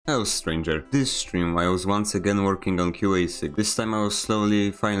Hello stranger, this stream I was once again working on qASIC. This time I was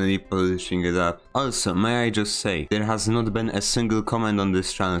finally polishing it up. Also, may I just say, there has not been a single comment on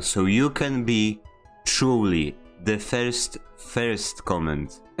this channel, so you can be truly the first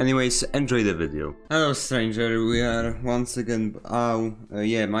comment. Anyways, enjoy the video. Hello stranger, we are once again...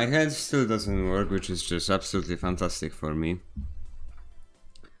 yeah, my head still doesn't work, which is just absolutely fantastic for me.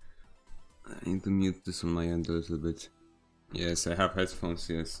 I need to mute this on my end a little bit. Yes, I have headphones,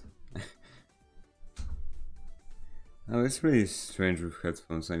 yes. Oh, it's really strange with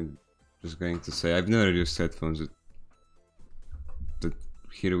headphones, I'm just going to say. I've never used headphones, but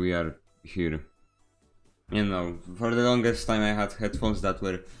here we are, here. You know, for the longest time I had headphones that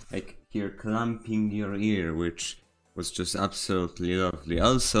were, like, here clamping your ear, which was just absolutely lovely.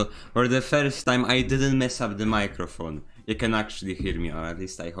 Also, for the first time I didn't mess up the microphone. You can actually hear me, or at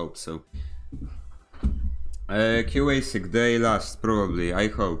least I hope so. qASIC day last, probably, I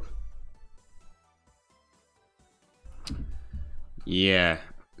hope. Yeah,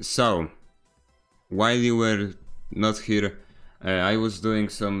 so, while you were not here, I was doing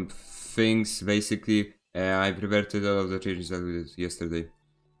some things, basically. I reverted all of the changes that we did yesterday.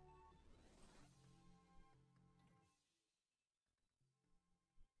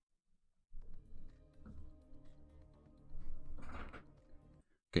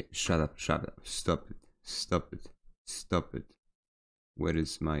 Okay, shut up, stop it. Where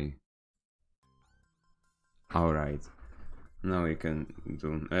is my... Alright, now we can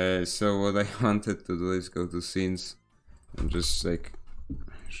do... so what I wanted to do is go to scenes and just like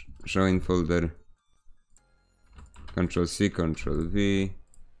showing folder, Ctrl+C, Ctrl+V,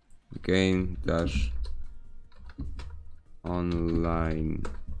 game dash online.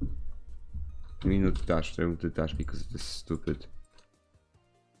 Minute dash, remove the dash because it is stupid.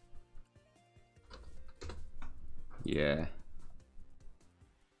 Yeah.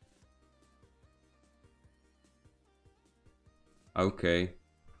 Okay.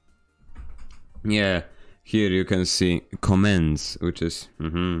 Yeah, here you can see comments, which is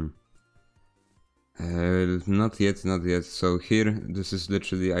not yet. So here this is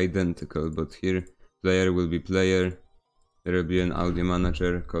literally identical, but here player will be player. There will be an audio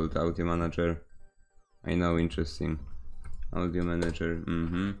manager called audio manager. I know, interesting. Audio manager,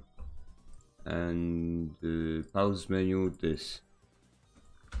 and pause menu, this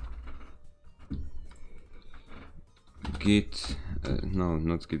git no,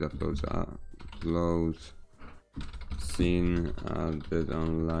 not git uploads, upload scene, added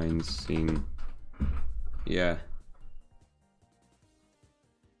online scene. Yeah,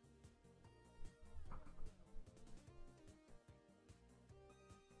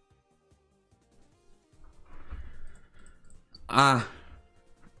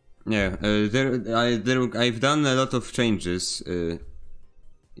 yeah, I've done a lot of changes.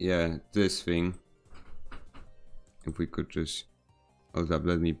 Yeah, this thing. If we could just hold up,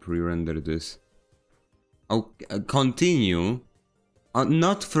 let me pre-render this. Oh, continue.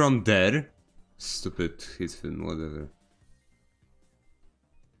 Not from there. Stupid hit film, whatever.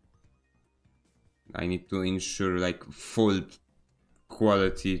 I need to ensure like full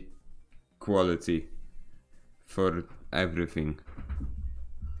quality for everything.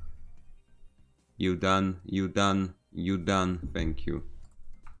 You done, thank you.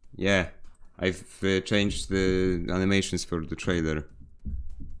 Yeah, I've changed the animations for the trailer.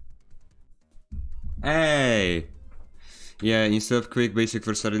 Hey! Yeah, instead of quick basic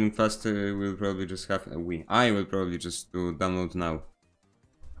for starting fast, we'll probably just have I will probably just do download now.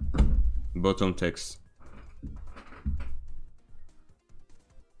 Bottom text.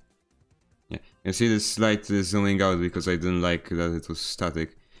 Yeah, you see this slide zooming out because I didn't like that it was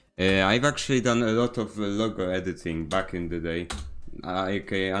static. I've actually done a lot of logo editing back in the day,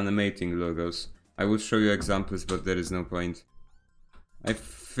 aka animating logos. I would show you examples, but there is no point. I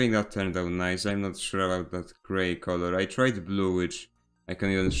think that turned out nice. I'm not sure about that grey color. I tried blue, which I can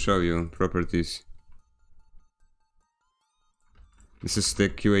even show you properties. This is the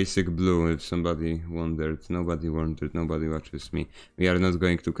qASIC blue, if somebody wondered. Nobody wondered, nobody watches me. We are not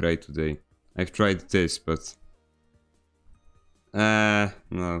going to cry today. I've tried this, but...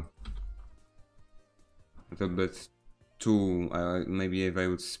 no. A little bit too... maybe if I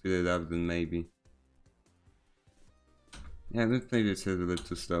would speed it up, then maybe. Yeah, maybe it's a little bit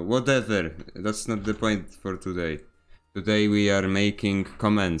too slow. Whatever, that's not the point for today. Today we are making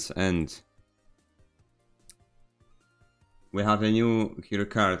comments and... we have a new here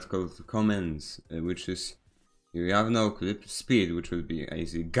card called comments, which is... you have no clip, speed, which will be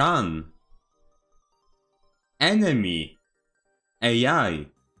easy. Gun! Enemy! AI!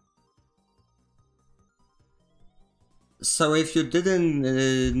 So if you didn't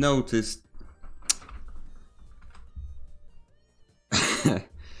notice,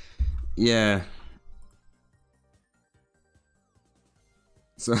 yeah.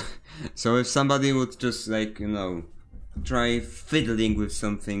 So, so if somebody would just like, you know, try fiddling with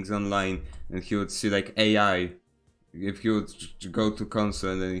some things online, and he would see like AI, if he would go to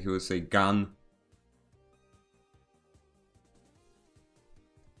console and then he would say gun.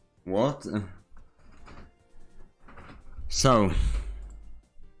 What? So,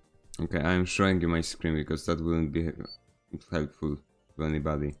 okay, I'm showing you my screen because that wouldn't be helpful to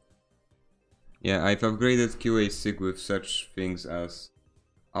anybody. Yeah, I've upgraded qASIC with such things as...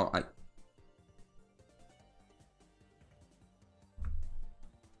 Oh,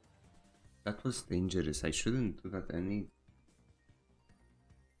 that was dangerous. I shouldn't do that any...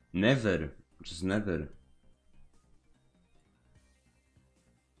 Never. Just never.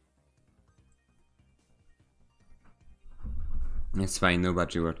 It's fine,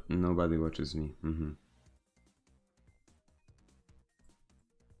 nobody watches me.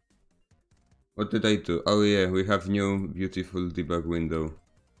 What did I do? Oh yeah, we have new beautiful debug window.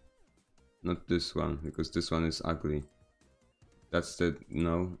 Not this one, because this one is ugly. That's the...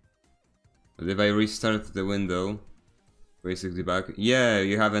 no. But if I restart the window, basic debug, yeah,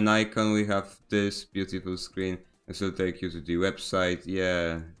 you have an icon, we have this beautiful screen. This will take you to the website,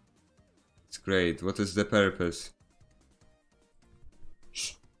 yeah. It's great. What is the purpose?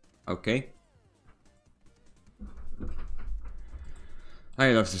 Shh. Okay.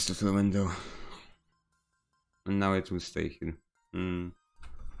 I love this little window. And now it will stay here.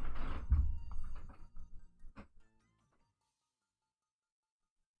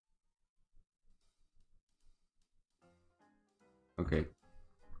 Okay.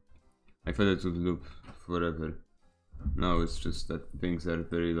 I thought it would loop forever. No, it's just that things are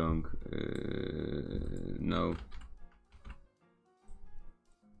very long. No.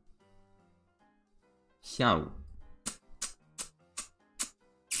 Xiao.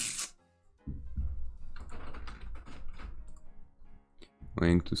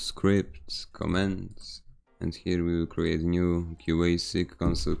 Going to scripts, commands, and here we will create new qASIC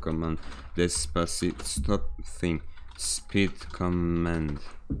console command. Despacito, stop thing, speed command.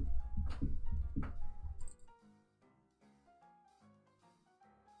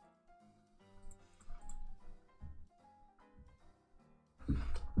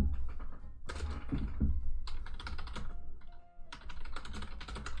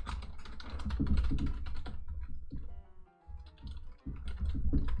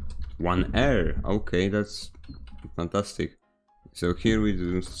 One R, okay, that's fantastic. So here we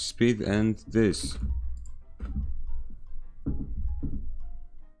do speed and this.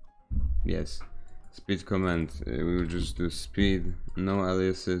 Yes, speed command. We will just do speed, no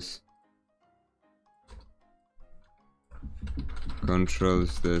aliases.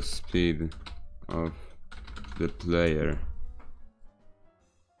 Controls the speed of the player.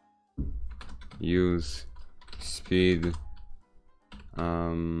 Use speed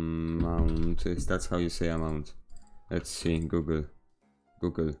amount. That's how you say amount. Let's see. Google.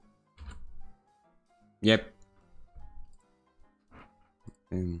 Yep.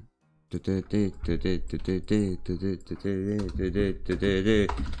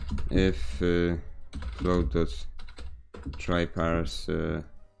 If float dot try parse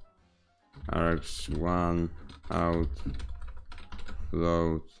args1 out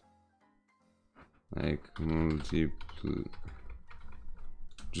float like multiple,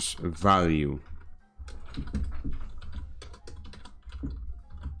 just a value.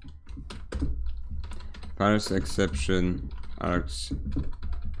 Parse exception args1,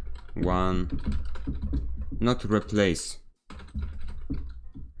 not replace.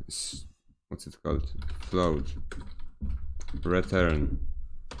 What's it called? Float. Return.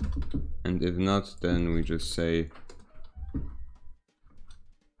 And if not, then we just say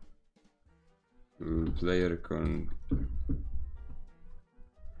player con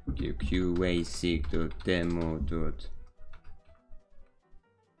qASIC.demo.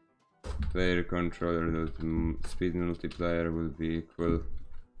 Player controller speed multiplier will be equal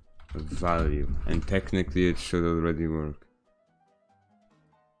value, and technically it should already work.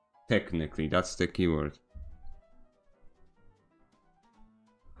 Technically, that's the keyword.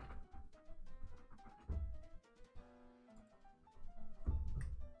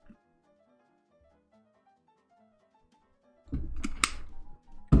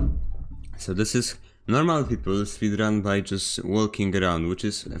 So this is normal people speedrun by just walking around, which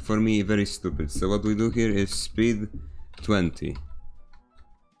is for me very stupid. So what we do here is speed 20.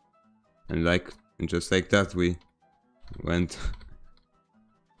 And just like that we went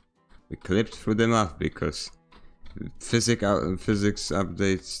we clipped through the map, because Physics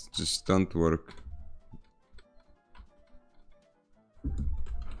updates just don't work.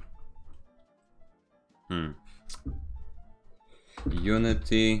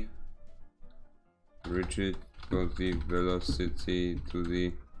 Unity, rigid body velocity to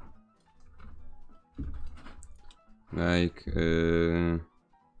the like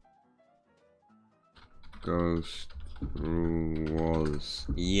goes through walls.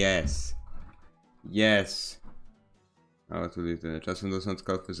 Yes. Yes. How to lead the Czasem does not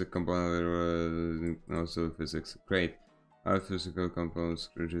call physics component also physics. Great. All physical components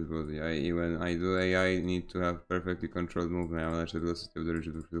rigid body, i.e. when I do AI need to have perfectly controlled movement. I manage the velocity of the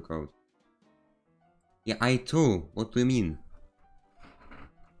rigid field code. Yeah, I too. What do you mean?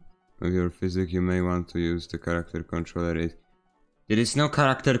 With your physics you may want to use the character controller. There is no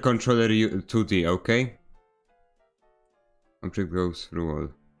character controller 2D, okay? Object goes through wall.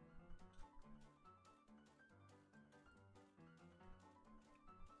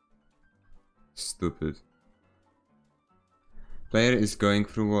 Stupid. Player is going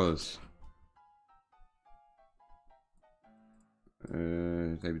through walls.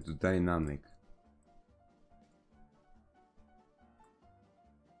 Type to dynamic.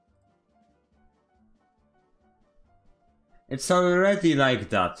 It's already like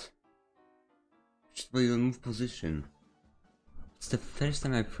that. Just wait on move position. It's the first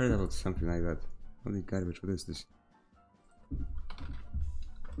time I've heard about something like that. Holy garbage, what is this?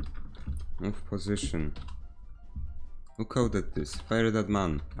 Move position. Who coded this? Fire that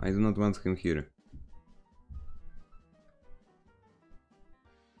man. I do not want him here.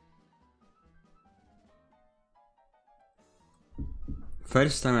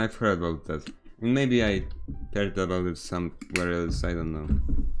 First time I've heard about that. Maybe I heard about it somewhere else, I don't know.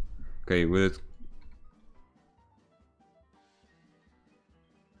 Okay, will it...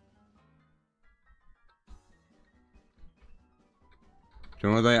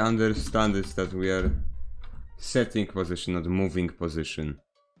 From what I understand is that we are setting position, not moving position.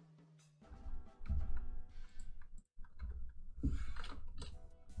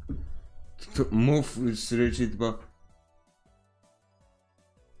 To move is rigid, but...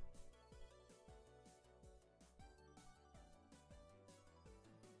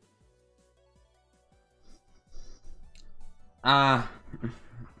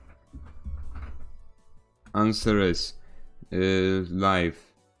 Answer is live.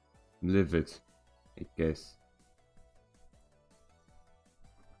 Live it, I guess.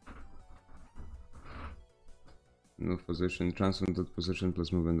 Move position, transform that position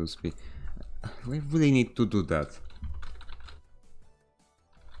plus movement of speed. Why would I need to do that?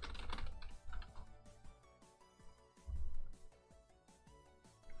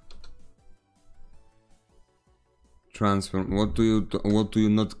 Transform. What do you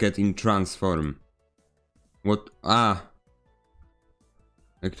not get in transform? What?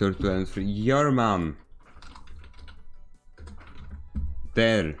 Vector 2 and 3. Your mom.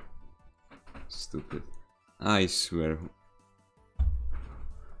 There. Stupid. I swear.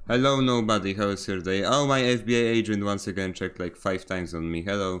 Hello, nobody. How is your day? Oh, my FBI agent once again checked like 5 times on me.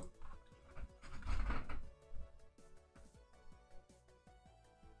 Hello.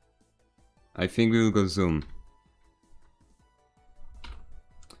 I think we will go Zoom.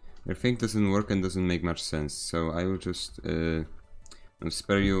 Your thing doesn't work and doesn't make much sense, so I will just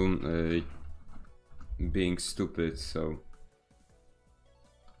spare you being stupid, so...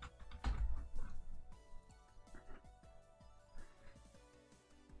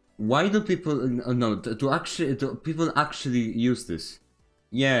 Why do people... do people actually use this?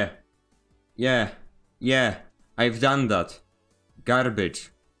 Yeah, I've done that.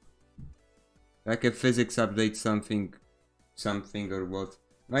 Garbage. Like a physics update something or what.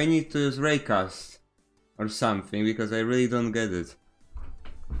 I need to use raycast or something because I really don't get it.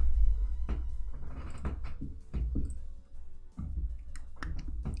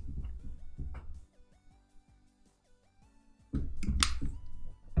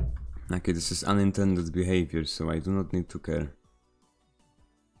 Okay, this is unintended behavior, so I do not need to care.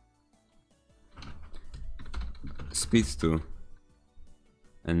 Speed 2.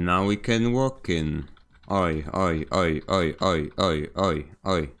 And now we can walk in. Oi.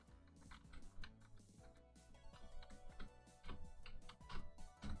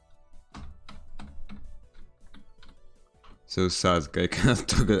 So sad, I cannot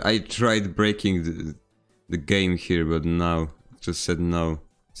talk. I tried breaking the game here, but now it just said no.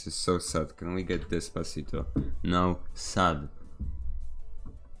 This is so sad. Can we get Despacito? No, sad.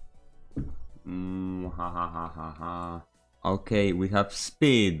 Ha. Okay, we have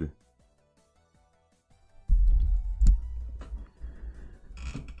speed.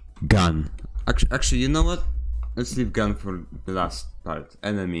 Gun. Actually, you know what? Let's leave gun for the last part.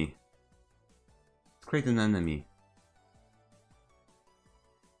 Enemy. Let's create an enemy.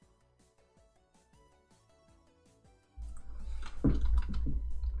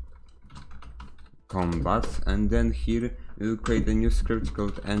 Combat, and then here we'll create a new script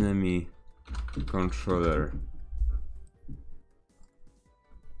called enemy controller.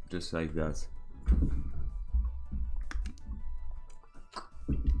 Just like that.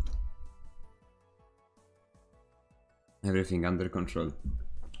 Everything under control.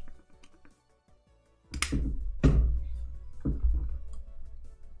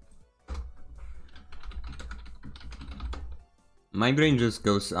 My brain just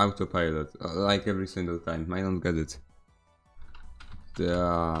goes autopilot, like every single time. I don't get it.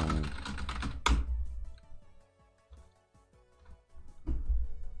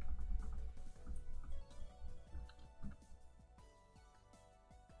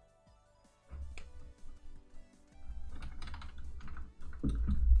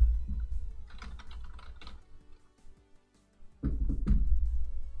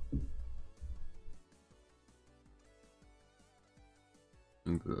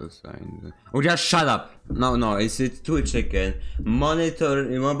 Oh, just shut up! No, it's Twitch again. Monitor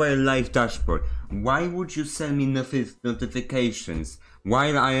mobile live dashboard. Why would you send me notifications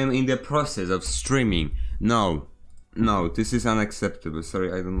while I am in the process of streaming? No, this is unacceptable.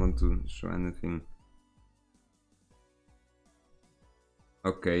 Sorry, I don't want to show anything.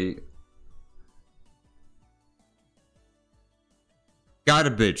 Okay.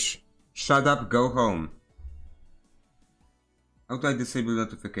 Garbage! Shut up, go home. How do I disable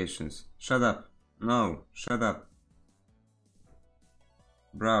notifications? Shut up. No, shut up.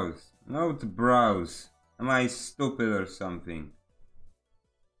 Browse. No, to browse. Am I stupid or something?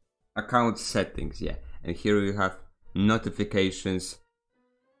 Account settings, yeah. And here we have notifications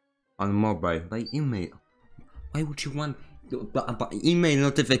on mobile by email. Why would you want email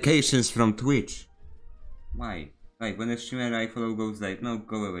notifications from Twitch? Why? Like when a streamer I follow goes live. No,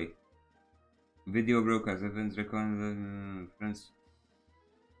 go away. Video broadcast, events, record, friends.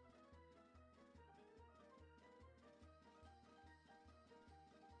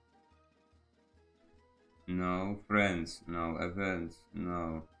 No, friends, no, events,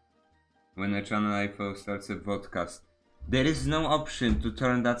 no. When a channel I follow starts a podcast, there is no option to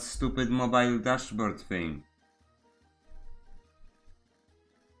turn that stupid mobile dashboard thing.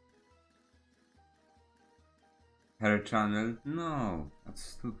 Her channel? No, that's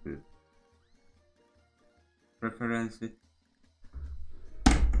stupid. Preferences.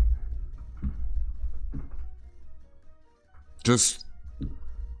 Just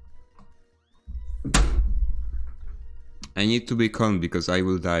I need to be calm because I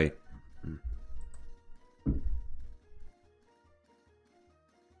will die.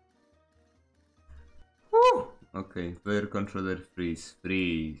 Woo! Okay, player controller freeze.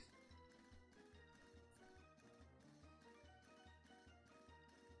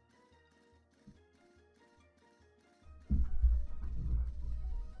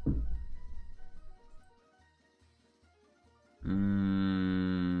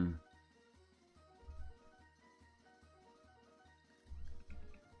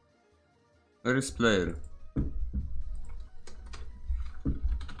 Where is player?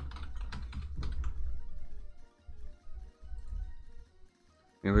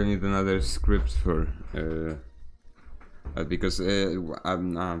 We will need another script for because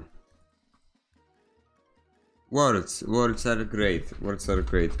words are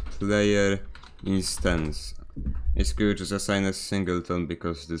great. Player instance. It's good to just assign a singleton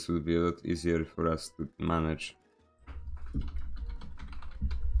because this will be a lot easier for us to manage.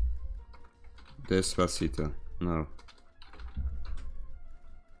 Despacito. No.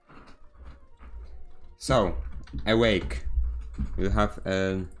 So, awake. We'll have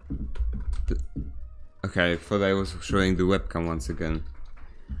a... Okay, I thought I was showing the webcam once again.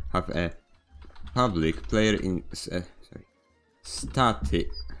 Have a public player in... sorry.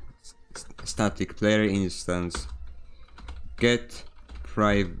 Static player instance. Get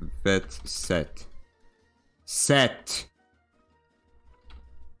private set.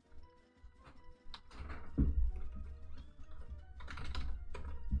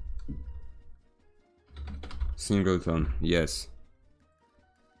 Singleton, yes.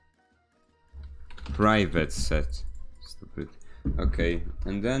 Private set. Stupid. Okay,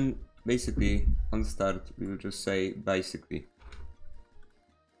 and then basically on start we will just say basically.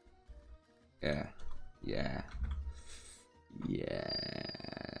 Yeah.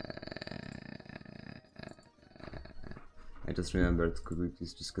 I just remembered, could we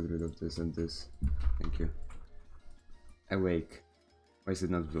please just get rid of this and this? Thank you. Awake. Why is it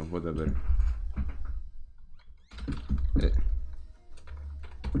not blue? Whatever.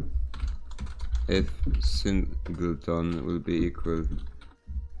 if singleton will be equal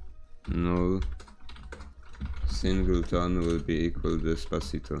null, singleton will be equal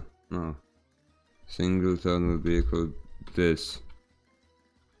despacito. No. Singleton will be equal this.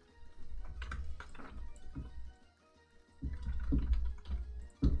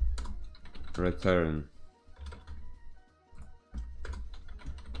 Return.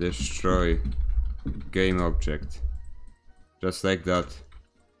 Destroy game object. Just like that,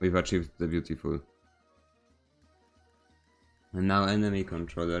 we've achieved the beautiful. And now enemy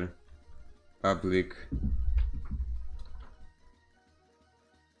controller. Public.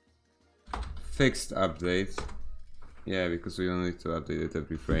 Fixed update. Yeah, because we don't need to update it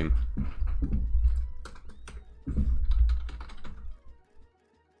every frame.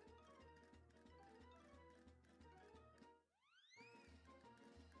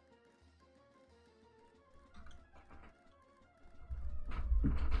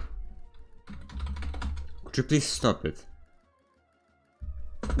 Could you please stop it?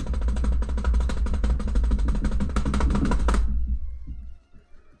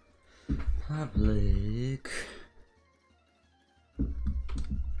 Public.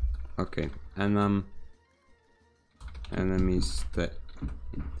 Okay, and enemy state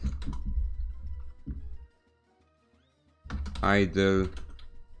idle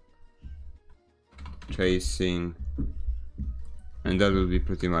chasing, and that will be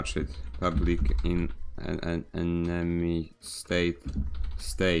pretty much it. Public in an enemy state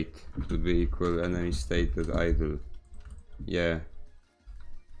will be equal enemy state dot idle. Yeah.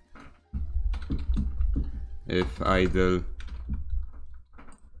 If idle.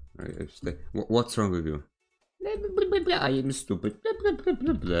 Right, if stay. What's wrong with you? I am stupid.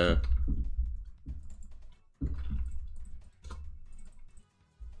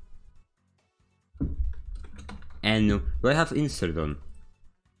 And do I have insert on?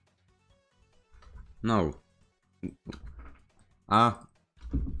 No. Ah.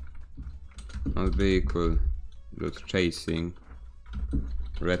 Not be equal. Dot chasing.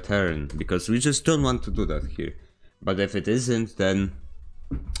 Return, because we just don't want to do that here. But if it isn't, then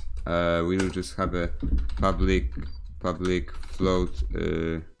we will just have a public float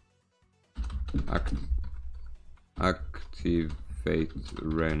activate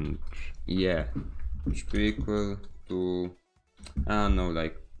range. Yeah, which be equal to no,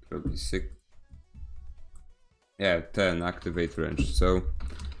 like probably 6. Yeah, 10 activate range. So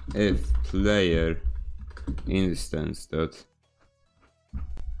if player instance dot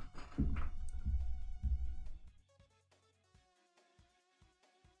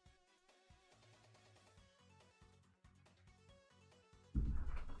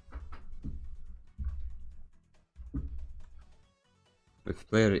with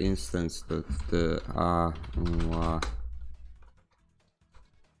player instance dot the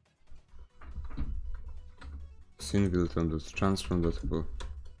singleton dot transform dot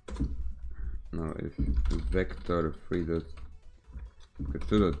no, if vector 3 dot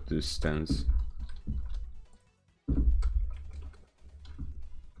 2 dot distance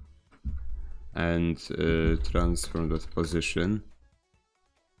and transform dot position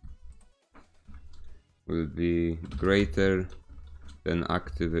will be greater than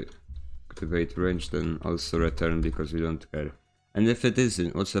activate range, then also return, because we don't care. And if it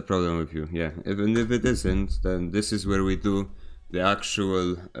isn't, what's the problem with you? Yeah, even if it isn't, then this is where we do the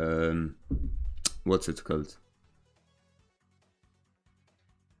actual what's it called?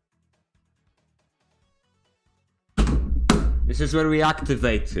 This is where we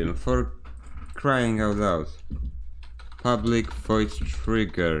activate him, for crying out loud. Public void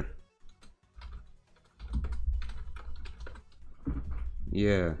trigger.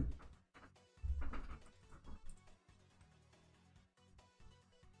 Yeah.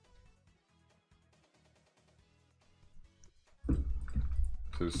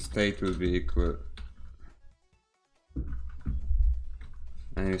 So state will be equal.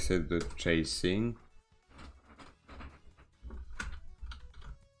 And you said the chasing.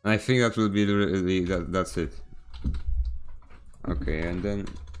 I think that will be really that's it. Okay, and then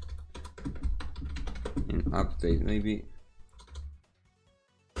in update maybe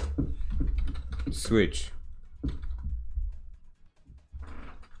switch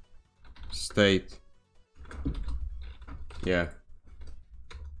state. Yeah.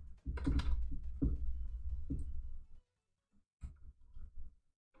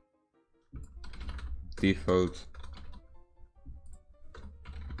 Default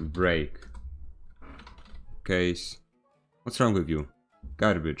break case. What's wrong with you?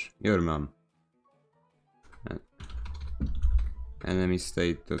 Garbage. Your mom. Enemy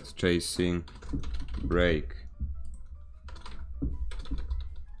state dot chasing break.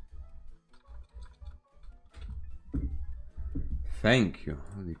 Thank you.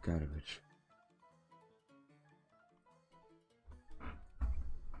 Holy garbage.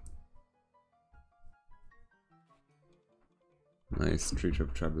 Nice, Street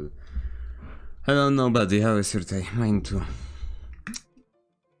of Trouble. Hello, nobody. How is your day? Mine too.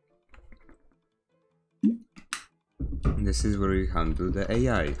 This is where we handle the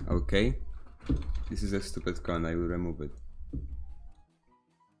AI, okay? This is a stupid con, I will remove it.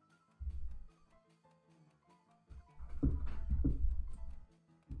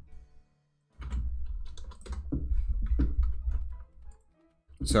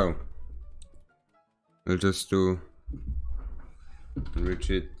 So, we'll just do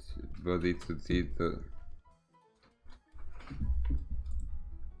rigid body to the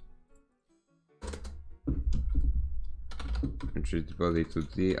rigid body to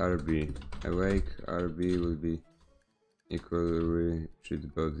the RB. Awake RB will be equal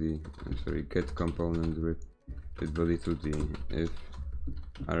rigid body. Sorry, get component rigid body to the. If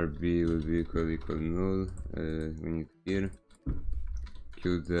RB will be equal null, we need here.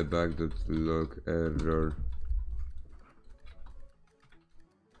 Q debug.log error.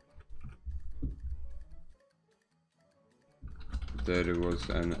 There was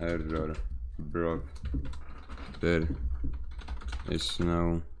an error, bro. There is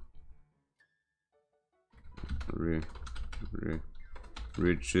now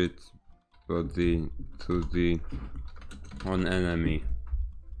rigid body to the on enemy.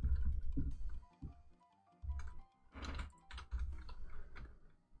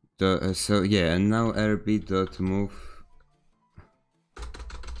 So yeah, and now RB dot move.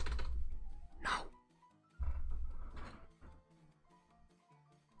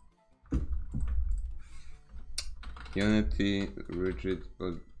 Unity rigid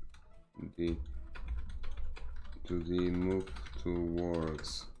body to the move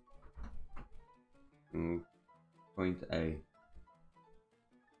towards point A.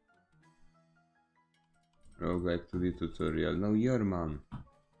 Go back to the tutorial. No, your man.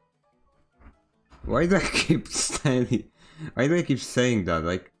 Why do I keep saying? Why do I keep saying that?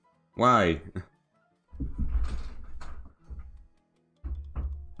 Like, why?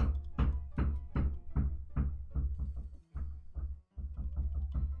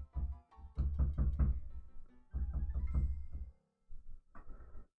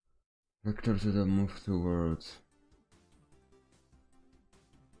 Vector to the move towards.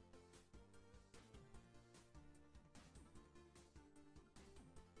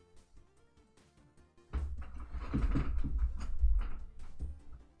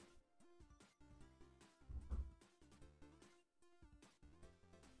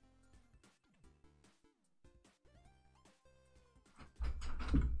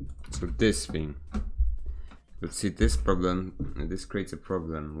 So this thing. But see, this problem, this creates a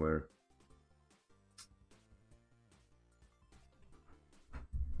problem where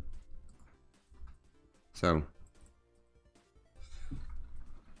so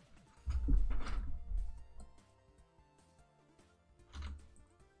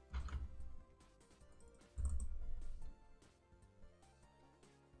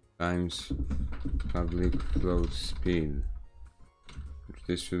times public float speed, which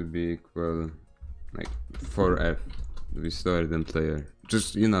this should be equal like 4f to be stored in player.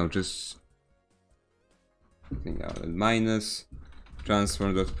 Just, you know, just think out. And minus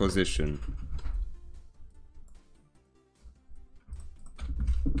transform dot position.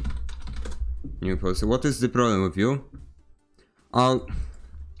 New post. What is the problem with you? Oh,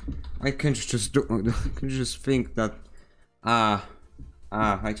 I can't just do. I can just think that.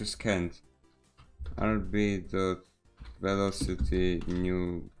 I just can't. RB dot velocity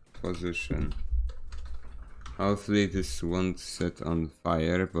new position. Hopefully this won't set on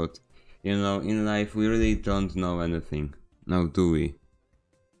fire, but you know, in life we really don't know anything. Now do we?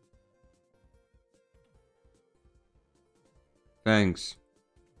 Thanks.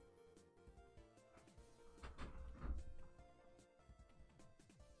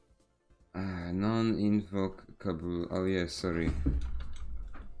 Non-invocable. Oh yeah, sorry.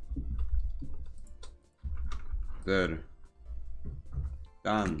 There.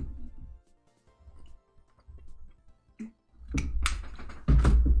 Done.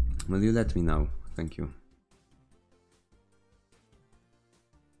 Will you let me know? Thank you.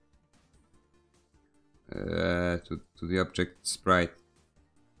 To the object sprite.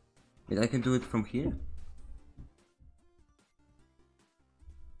 Wait, I can do it from here?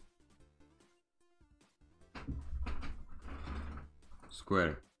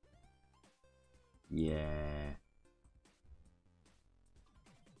 Square. Yeah.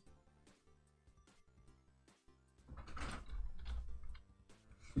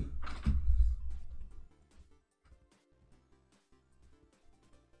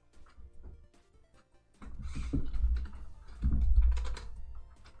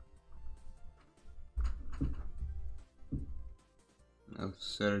 Now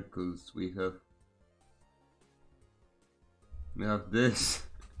circles we have this.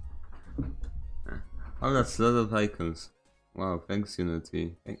 Oh, that's a lot of icons. Wow, thanks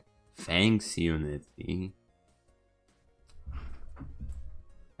Unity. Thanks Unity.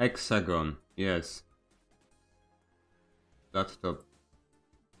 Hexagon, yes. Laptop.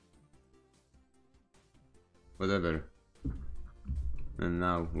 Whatever. And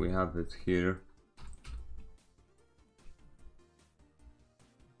now we have it here.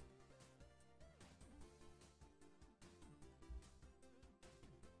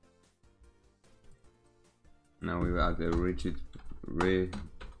 Now we add a rigid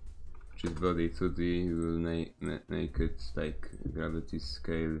body to the, we will make it like gravity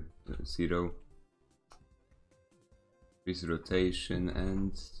scale 0. This rotation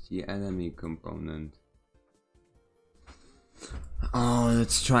and the enemy component. Oh,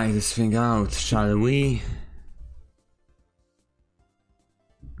 let's try this thing out, shall we?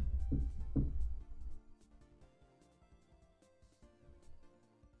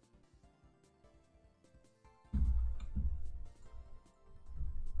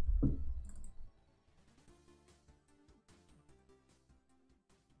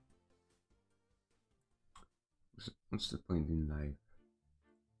 What's the point in life?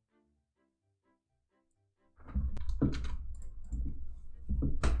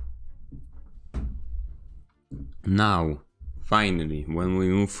 Now, finally, when we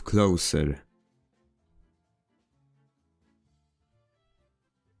move closer.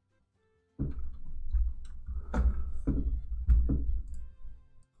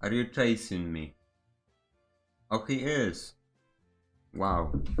 Are you chasing me? Oh, he is.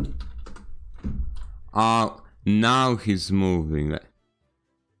 Wow. Oh, now he's moving.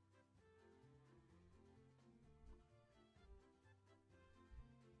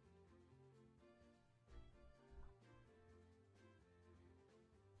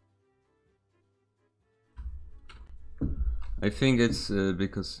 I think it's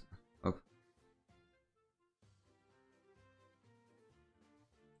because of...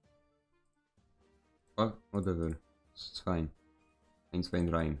 Oh, whatever. It's fine. It's fine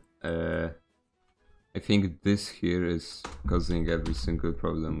rhyme. I think this here is causing every single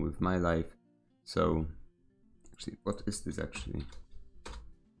problem with my life. So, actually, what is this actually?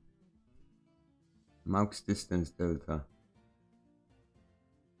 Max distance delta.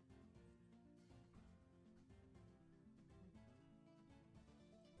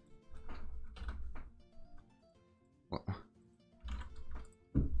 What?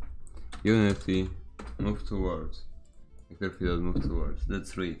 Unity, move towards. Vector field, move towards.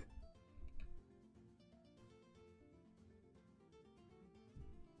 Let's read.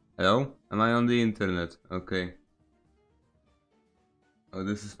 Hello? Am I on the internet? Okay. Oh,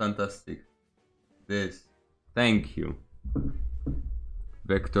 this is fantastic. This. Thank you.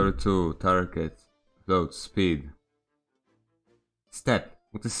 Vector 2, target, float, speed. Step.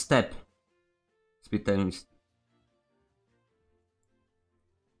 What is step? Speed times.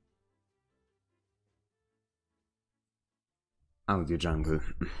 Audio jungle.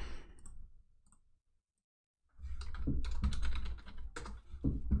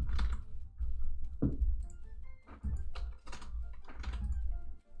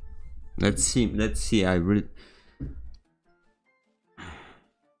 Let's see, I really...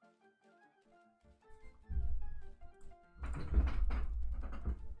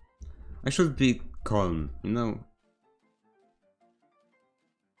 I should be calm, you know?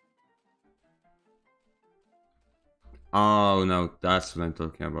 Oh no, that's what I'm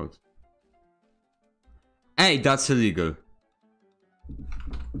talking about. Hey, that's illegal.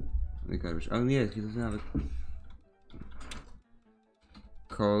 The garbage. Oh yes, he doesn't have it.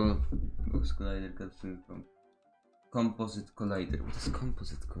 Call box collider capsule from composite collider. What is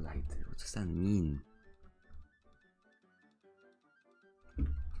composite collider? What does that mean?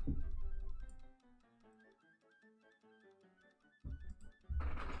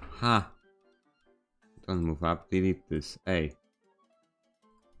 Ha! Don't move up, delete this. Hey.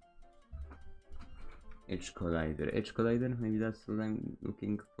 Edge collider. Edge collider? Maybe that's what I'm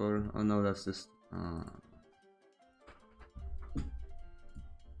looking for. Oh no, that's just...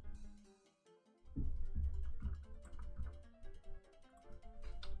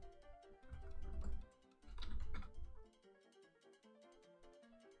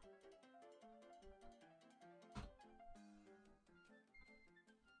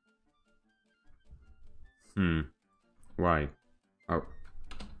 Why? Oh.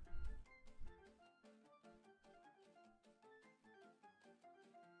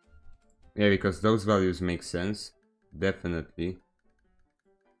 Yeah, because those values make sense. Definitely.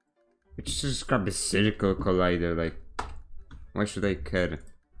 It's just grab a circle collider, like... Why should I care?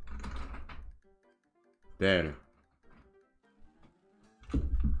 There.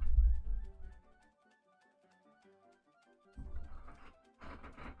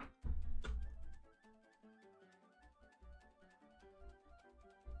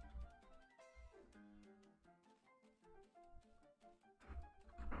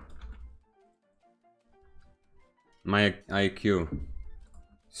 My IQ.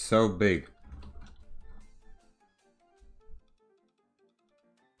 So big.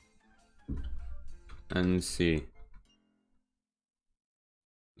 And see.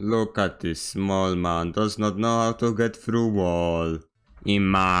 Look at this small man. Does not know how to get through wall.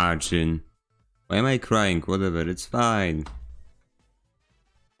 Imagine. Why am I crying? Whatever, it's fine.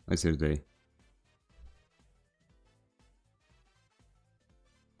 What's your day?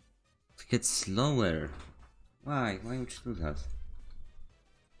 Get slower. Why? Why would you do that?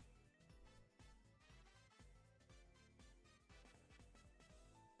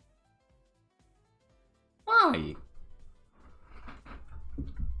 Why?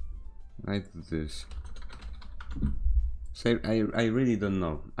 I do this. So I really don't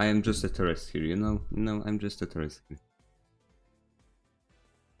know. I am just a tourist here, you know? No, I'm just a tourist here.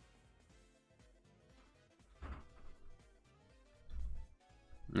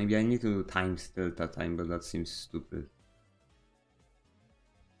 Maybe I need to time still that time, but that seems stupid.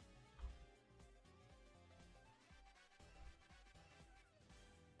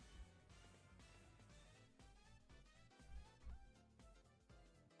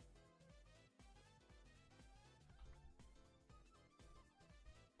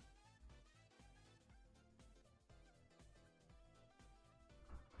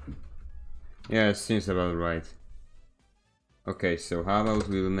 Yeah, it seems about right. Okay, so how about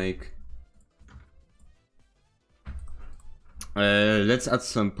we'll make... let's add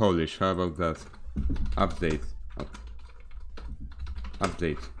some Polish, how about that? Update.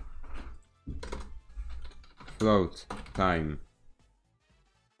 Update. Float time.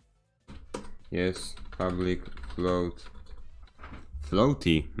 Yes, public float.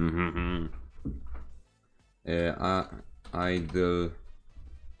 Floaty. Idle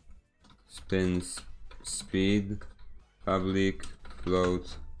spin speed. Public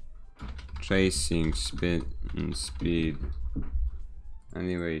float chasing spin speed.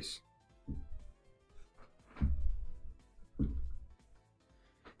 Anyways.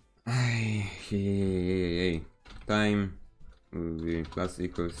 Time will be plus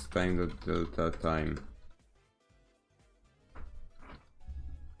equals time dot delta time.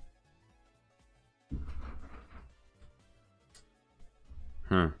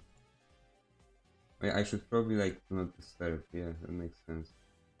 Wait, I should probably like not disturb. Yeah, that makes sense.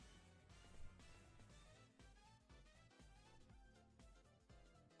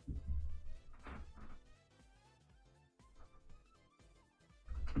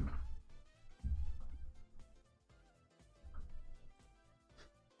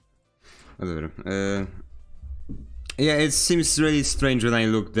 Whatever. Yeah, it seems really strange when I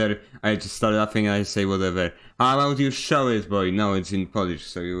look there. I just start laughing and I say whatever. How about you show it, boy? No, it's in Polish,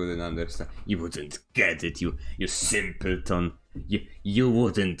 so you wouldn't understand. You wouldn't get it, you simpleton. You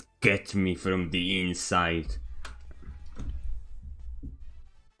wouldn't get me from the inside.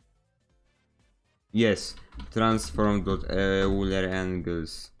 Yes, transform.euler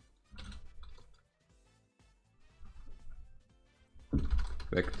angles.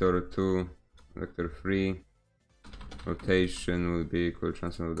 Vector 2, vector 3. Rotation will be equal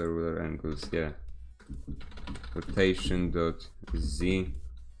transform of the ruler angles, yeah. Rotation dot z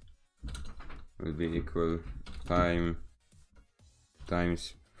will be equal time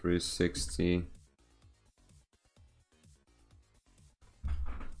times 360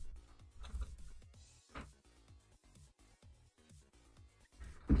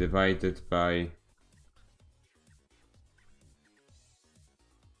 divided by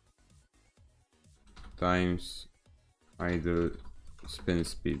times idle spin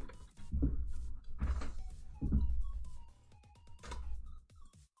speed.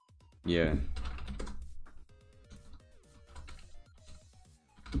 Yeah.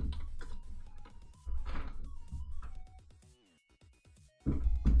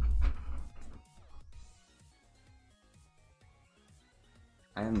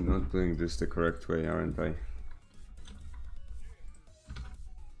 I am not doing this the correct way, aren't I?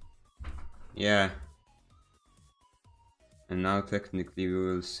 Yeah. And now technically we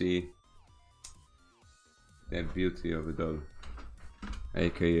will see the beauty of it all.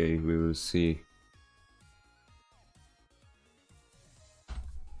 AKA we will see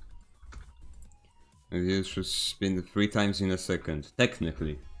it should spin 3 times in a second.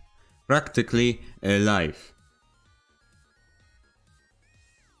 Technically. Practically alive.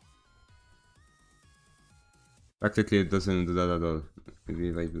 Practically it doesn't do that at all. Maybe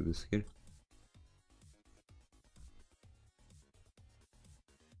if I do this here.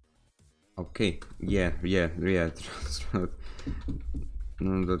 Okay, yeah.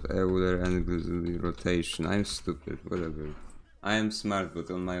 Non-Euler angle rotation. I'm stupid, whatever. I am smart,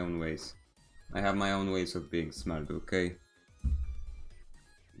 but on my own ways. I have my own ways of being smart, okay?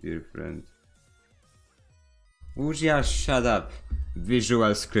 Dear friend. Ujia, shut up!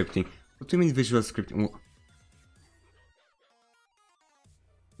 Visual scripting. What do you mean visual scripting?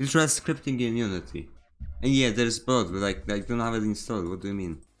 Visual scripting in Unity. And yeah, there's both, but like, I don't have it installed. What do you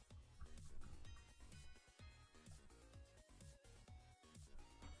mean?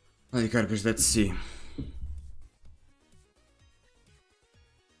 Oh, garbage, let's see.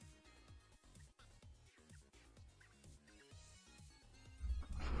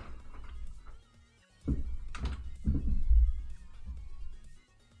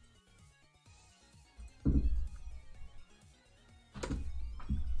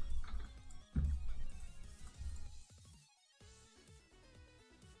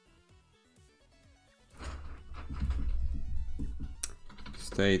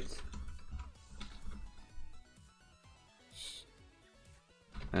 State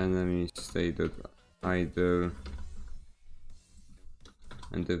enemy state that idle,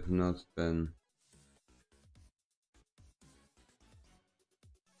 and if not, then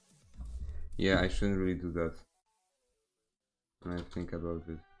yeah, I shouldn't really do that. I think about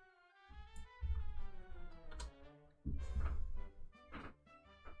it.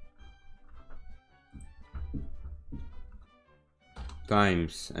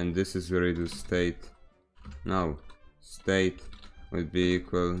 Times, and this is where I do state. Now, state would be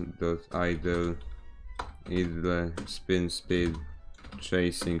equal dot idle spin speed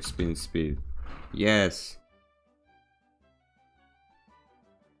chasing spin speed. Yes.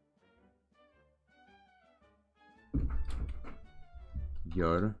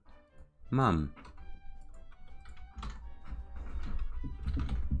 Your mom.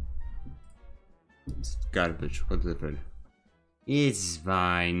 It's garbage, whatever. It's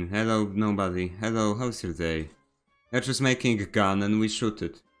fine. Hello, nobody. Hello, how's your day? They're just making a gun and we shoot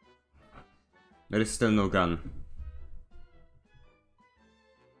it. There is still no gun.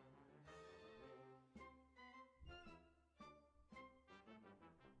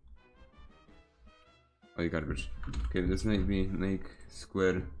 Oh, garbage. Okay, let's make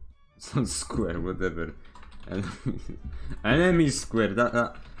square. It's not square, whatever. Enemy square.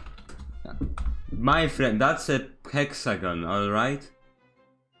 That. My friend, that's a hexagon, alright?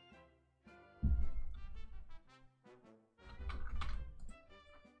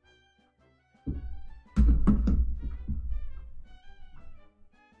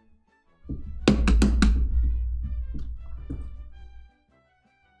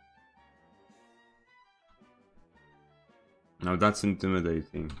 Now that's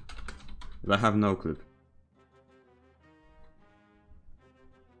intimidating. I have no clip.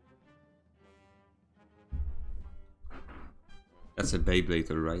 That's a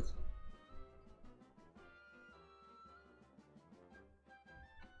Beyblade, alright?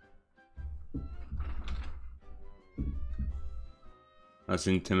 That's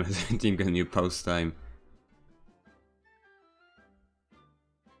intimidating when you post time.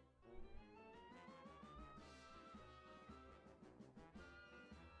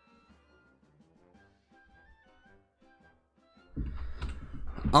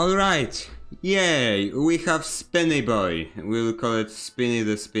 Alright, yay, we have Spinny Boy. We'll call it Spinny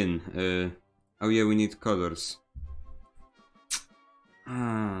the Spin. Oh yeah, we need colors.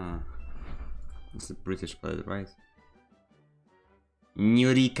 It's a British color, right?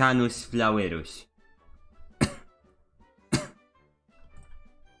 Nuricanus flowerus.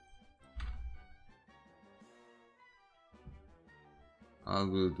 I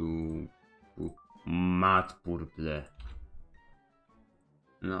will do matte purple.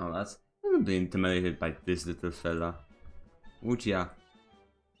 No, I'm not being intimidated by this little fella. Would ya?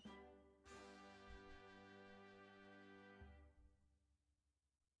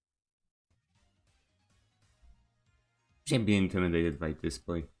 Should be intimidated by this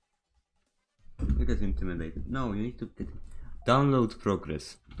boy. You get intimidated. No, you need to get download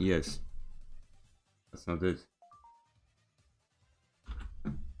progress. Yes. That's not it.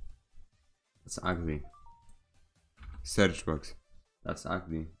 That's ugly. Search box. That's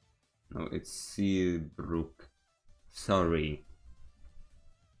ugly. No, it's Seabrook. Sorry.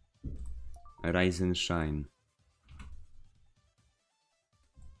 Rise and shine.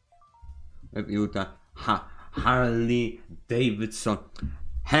 Utah. Harley Davidson.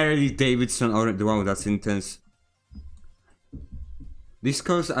 Harley Davidson. Wow, that's intense. These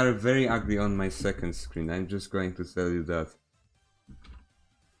codes are very ugly on my second screen, I'm just going to tell you that.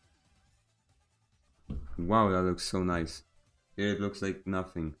 Wow, that looks so nice. Here it looks like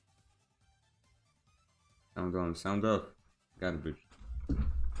nothing. Sound on, sound off. Garbage.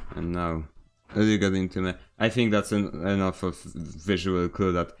 And now, as you get into me, I think that's enough of visual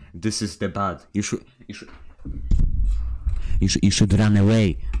clue that this is the bad. You should run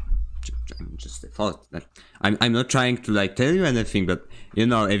away. Just a thought. I'm not trying to like tell you anything, but you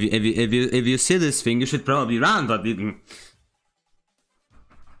know, if you see this thing, you should probably run. But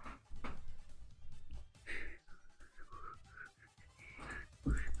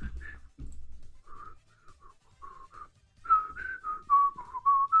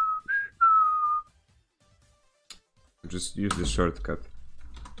just use the shortcut.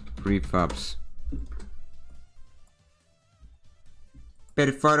 Prefabs.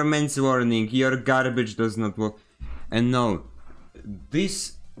 Performance warning. Your garbage does not work. And no,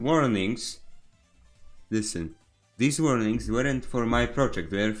 these warnings. Listen, these warnings weren't for my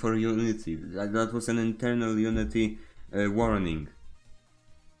project. They were for Unity. That was an internal Unity warning.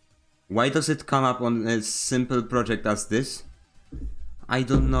 Why does it come up on a simple project as this? I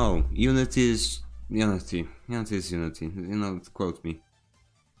don't know. Unity is Unity. Unity is Unity. You know, quote me.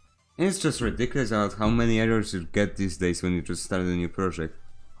 And it's just ridiculous about how many errors you get these days when you just start a new project.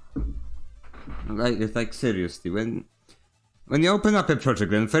 Like seriously, when you open up a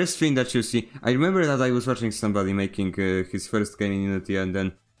project, then first thing that you see, I remember that I was watching somebody making his first game in Unity, and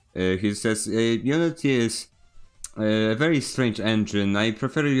then he says Unity is a very strange engine. I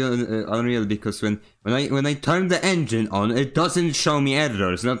prefer Unreal because when I turn the engine on, it doesn't show me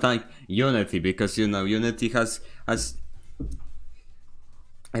errors. Not like Unity, because you know Unity has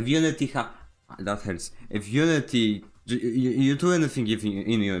if Unity that hurts. If Unity you do anything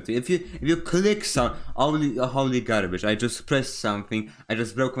in Unity. If you click some holy garbage, I just pressed something. I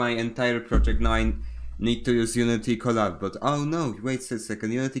just broke my entire project. Now I need to use Unity Collab, but oh no, wait a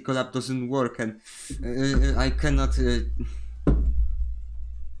second, Unity Collab doesn't work and I cannot...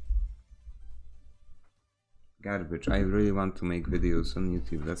 Garbage, I really want to make videos on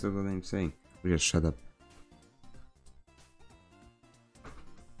YouTube, that's what I'm saying. Just shut up.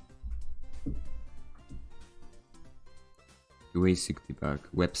 qASIC debug,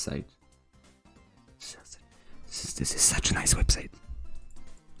 website. This is such a nice website.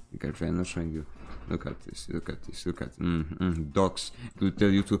 Garbage, I'm not showing you. Look at this, look at this, look at docs. It will tell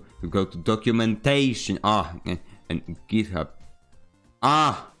you to go to documentation. And GitHub.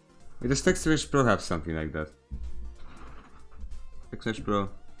 Does TextSearch Pro have something like that? TextSearch Pro.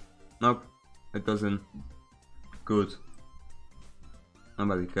 Nope, it doesn't. Good.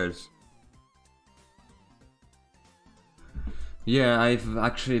 Nobody cares. Yeah, I've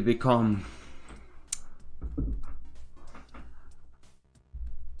actually become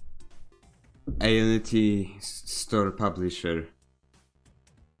a Unity store publisher.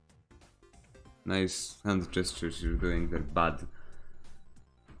 Nice hand gestures you're doing, they're bad.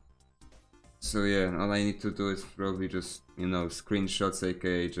 So yeah, all I need to do is probably just, you know, screenshots,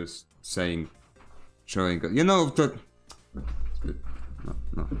 aka just saying, showing, you know, that...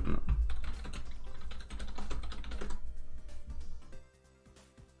 No.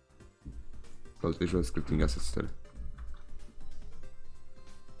 Called Visual Scripting Asset Store.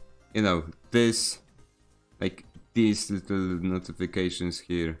 You know, this, like these little notifications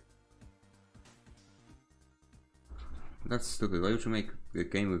here. That's stupid. Why would you make a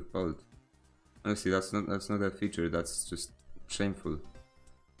game with bold? Honestly, that's not a feature. That's just shameful.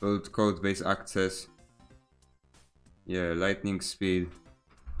 Bold code base access. Yeah, lightning speed,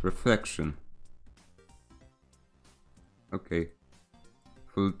 reflection. Okay.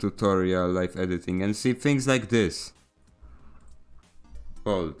 Full tutorial, live editing, and see things like this.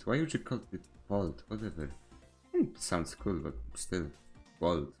 Bold. Why would you call it bold? Whatever. It sounds cool, but still.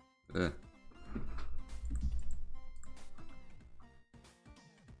 Bold.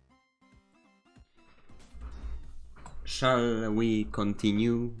 Shall we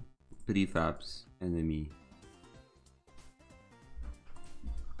continue? Prefabs. Enemy.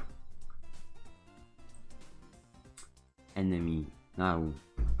 Enemy. Now,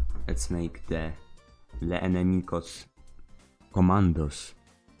 let's make the enemigos. Commandos.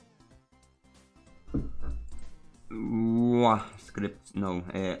 Script, no,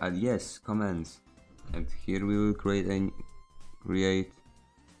 yes, commands. And here we will create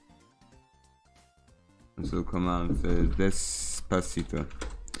console command Despacito.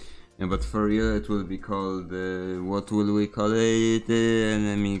 Yeah, but for you it will be called, what will we call it?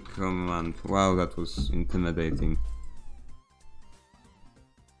 Enemy command. Wow, that was intimidating.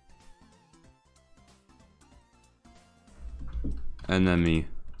 enemy.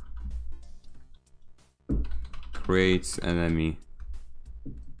 Creates enemy.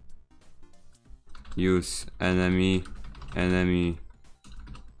 Use enemy. Enemy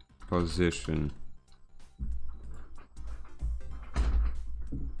position.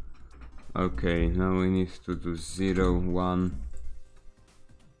 Okay, now we need to do 0, 1.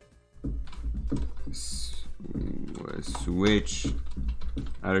 Switch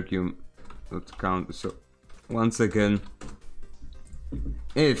argument count. So once again,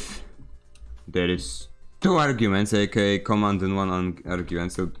 if there is 2 arguments, aka command and 1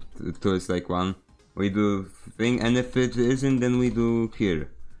 argument, so 2 is like 1, we do thing, and if it isn't, then we do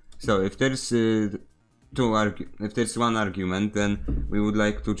here. So if there's if there's 1 argument, then we would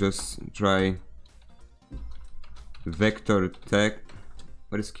like to just try vector text.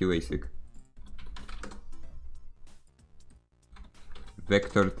 What is qASIC?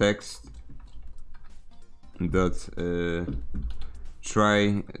 Vector text dot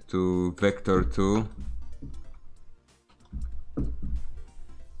try to vector 2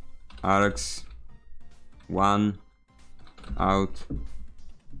 args 1 out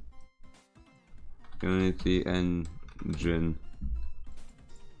Unity engine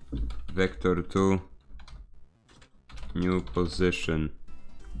vector 2 new position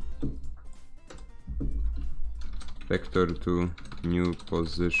vector 2 new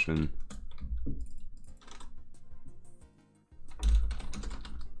position.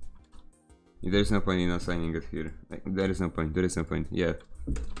 There is no point in assigning it here. There is no point, yeah.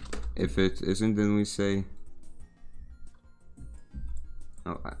 If it isn't, then we say...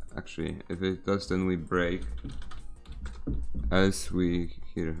 Oh, actually, if it does, then we break. Else we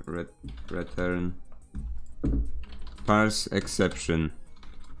here return parse exception.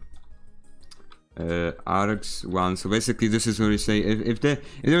 Args 1. So basically this is where we say if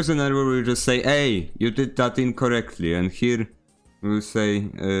there's an error, we just say, hey, you did that incorrectly, and here we'll say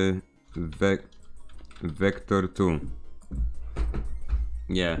vector 2.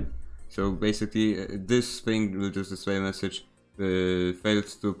 Yeah, so basically this thing will just display a message failed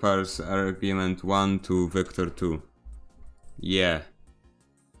to parse argument 1 to vector 2. Yeah,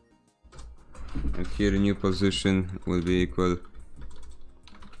 and here new position will be equal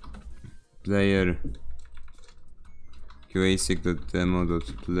player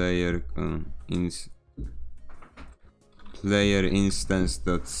qASIC.demo.player player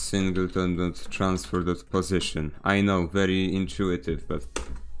instance.singleton.transfer.position. I know, very intuitive, but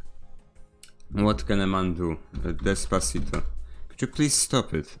what can a man do? Despacito. Could you please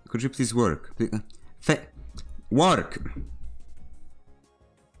stop it? Could you please work? Work!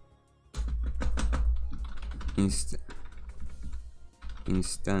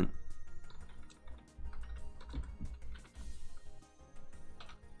 Instant.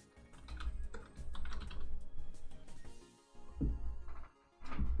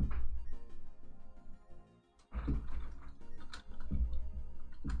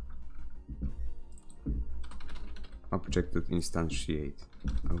 Object.instantiate.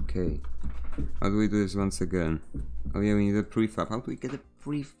 Okay. How do we do this once again? Oh yeah, we need a prefab. How do we get a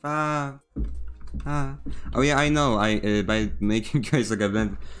prefab? Oh yeah, I know. By making qASIC,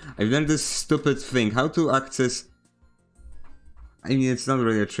 I've learned this stupid thing. How to access. I mean, it's not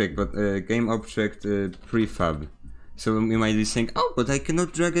really a trick, but game object prefab. So you might be saying, oh, but I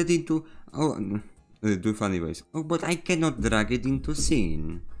cannot drag it into. Oh, do funny ways. Oh, but I cannot drag it into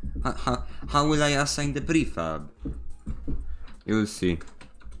scene. How will I assign the prefab? You'll see.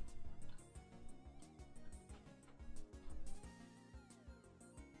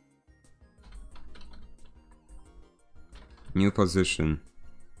 New position.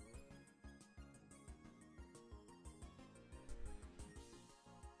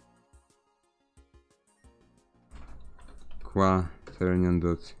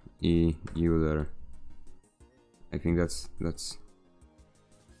 Quaternion.e Euler. I think that's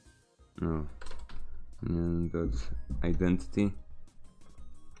no. Dot identity.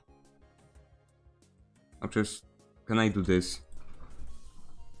 I'll just, can I do this?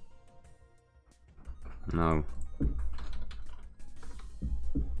 No.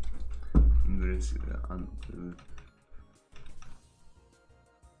 There is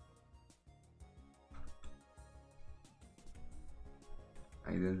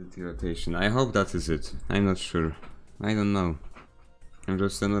identity rotation. I hope that is it. I'm not sure. I don't know. I'm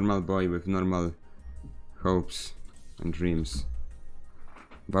just a normal boy with normal hopes and dreams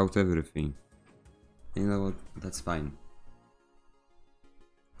about everything. You know what? That's fine.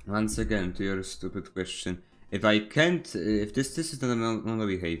 Once again, to your stupid question, if I can't, if this is not a mono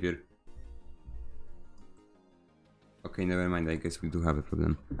behavior. Okay, never mind. I guess we do have a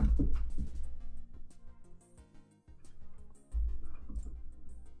problem.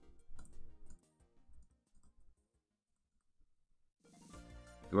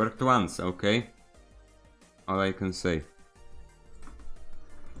 It worked once, okay? All I can say.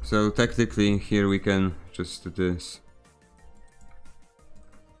 So technically here we can just do this.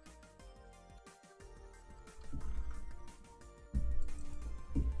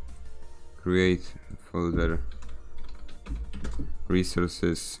 Create folder,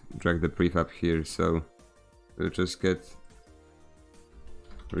 resources, drag the prefab here, so we'll just get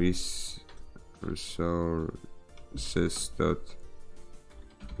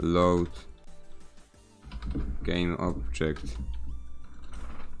resources.load game object.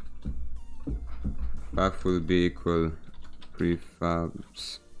 Path will be equal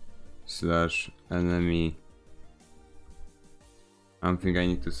prefabs / enemy. I don't think I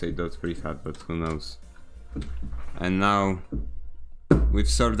need to say dot prefab, but who knows. And now we've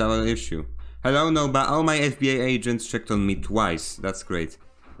solved our issue. Hello, no, but all my FBA agents checked on me twice. That's great.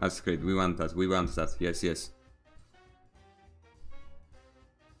 That's great. We want that. We want that. Yes, yes.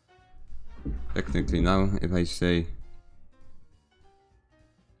 Technically now, if I say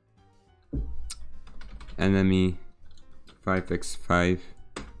enemy 5x5.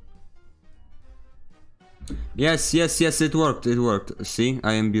 Yes, yes, yes, it worked, it worked. See,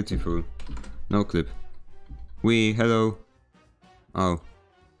 I am beautiful. No clip. Hello. Oh.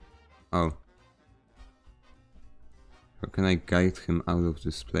 Oh. How can I guide him out of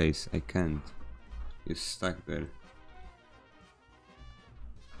this place? I can't. He's stuck there.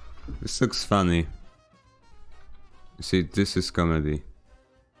 This looks funny. You see, this is comedy.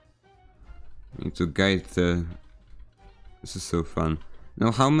 I need to guide the... This is so fun.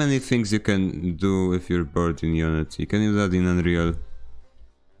 Now, how many things you can do if you're bored in Unity? Can you do that in Unreal?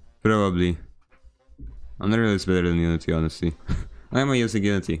 Probably. Unreal is better than Unity, honestly. Why am I using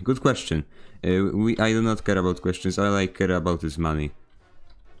Unity? Good question. I do not care about questions, all I care about is money.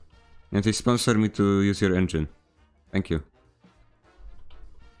 And they sponsor me to use your engine. Thank you.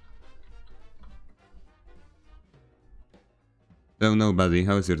 Hello, nobody.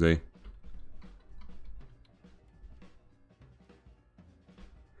 How was your day?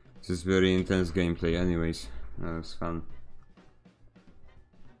 This is very intense gameplay anyways. That was fun.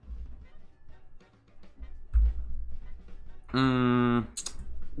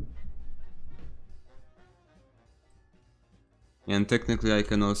 And technically I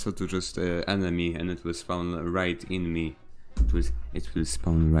can also do just enemy and it will spawn right in me. It will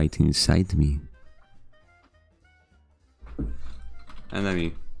spawn right inside me.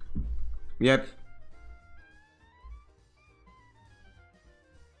 Enemy. Yep.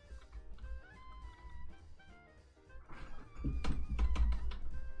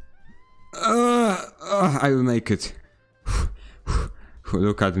 I will make it.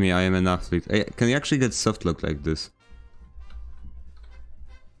 Look at me, I am an athlete. Can you actually get soft lock like this?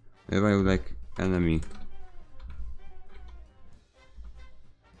 If I would like enemy.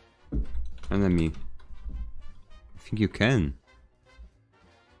 Enemy. I think you can.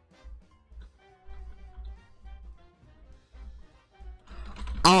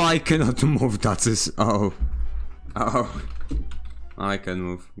 Oh, I cannot move, that is... Oh. Oh. I can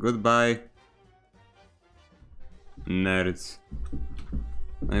move. Goodbye. Nerds.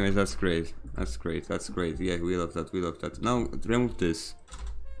 Anyways, that's great. That's great. That's great. Yeah, we love that. We love that. Now, remove this.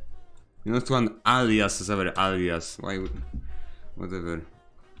 You not want alias as our alias. Why would... Whatever.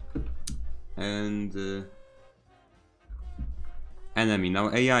 And... enemy. Now,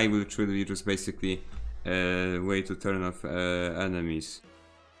 AI will truly just basically a way to turn off enemies.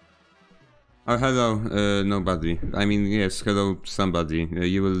 Oh, hello, nobody. I mean, yes, hello, somebody.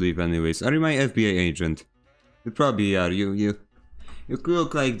 You will leave anyways. Are you my FBA agent? You probably are. You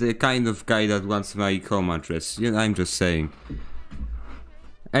look like the kind of guy that wants my home address. I'm just saying.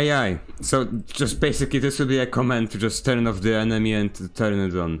 AI. So, just basically, this will be a command to just turn off the enemy and to turn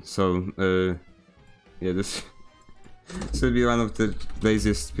it on. So, yeah, this will be one of the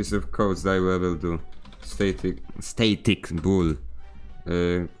laziest piece of codes that I will ever do. Static bull.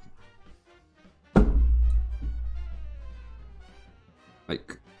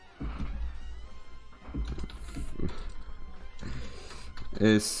 Like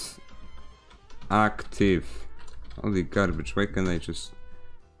is active. Holy garbage, why can't I just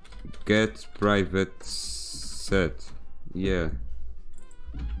get private set? Yeah.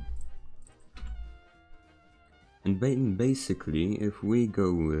 And basically, if we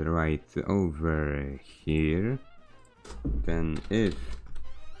go right over here, then if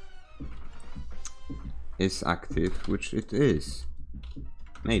is active, which it is.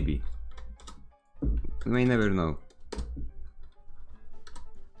 Maybe. We may never know.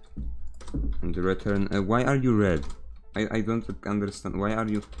 And return. Why are you red? I don't understand. Why are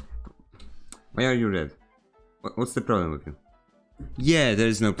you red? What's the problem with you? Yeah, there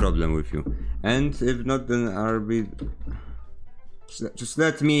is no problem with you. And if not, then RB... Just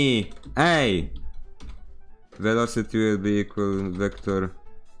let me... Hey! Velocity will be equal vector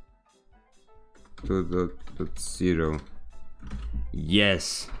 2.0.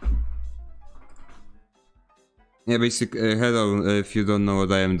 Yes! Yeah, basically, hello, if you don't know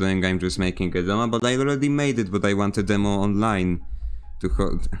what I am doing, I'm just making a demo, but I already made it, but I want a demo online to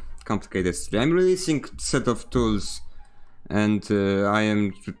complicate it. I'm releasing a set of tools, and I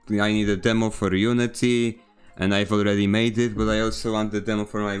need a demo for Unity, and I've already made it, but I also want the demo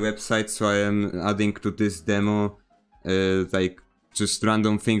for my website, so I am adding to this demo, like, just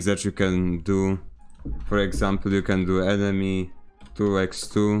random things that you can do. For example, you can do enemy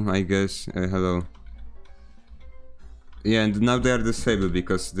 2x2, I guess, hello. Yeah, and now they are disabled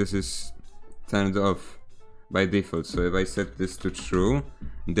because this is turned off by default. So if I set this to true,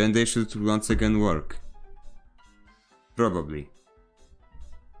 then they should once again work. Probably.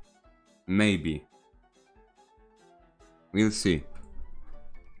 Maybe. We'll see.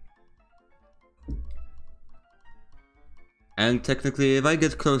 And technically, if I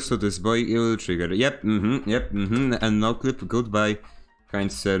get close to this boy, it will trigger. Yep, and no clip, goodbye,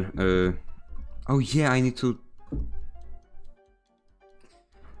 kind sir. Oh yeah, I need to...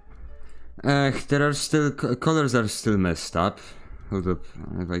 there are still... colors are still messed up. Hold up,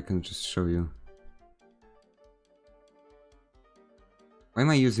 if I can just show you. Why am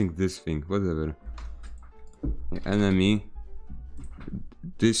I using this thing? Whatever. Enemy.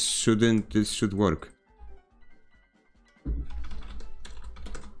 This should work.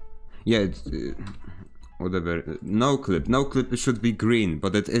 Yeah, whatever. No clip should be green,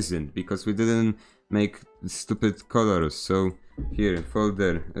 but it isn't, because we didn't make stupid colors. So, here,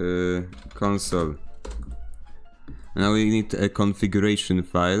 folder, console. Now we need a configuration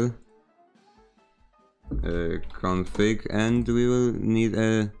file. Config, and we will need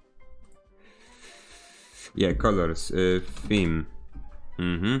a... yeah, colors, theme.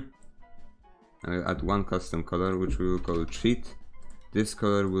 I'll add one custom color, which we will call cheat. This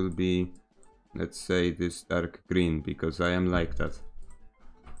color will be, let's say, this dark green, because I am like that.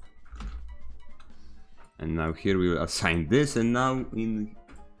 And now here we will assign this, and now in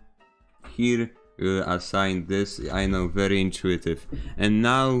here we will assign this. I know, very intuitive. And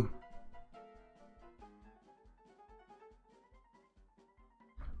now...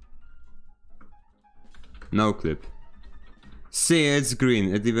 no clip. See, it's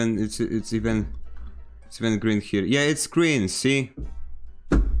green. It's even green here. Yeah, it's green. See,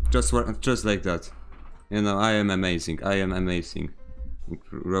 just like that. You know, I am amazing. I am amazing.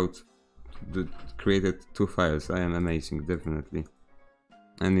 Created 2 files. I am amazing, definitely.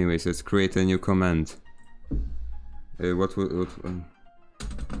 Anyways, let's create a new command. What were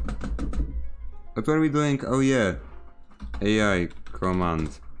we doing? Oh yeah, AI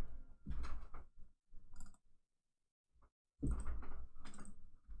command.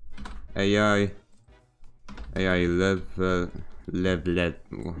 AI level,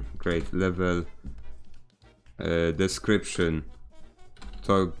 great level, description,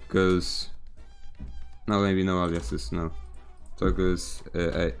 toggles, no, maybe no aliases, no, toggles,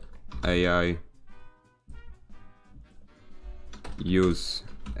 AI, use,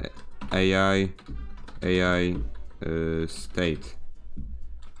 AI, state.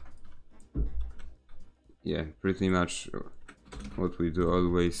 Yeah, pretty much what we do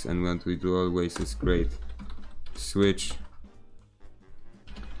always, and what we do always is great. Switch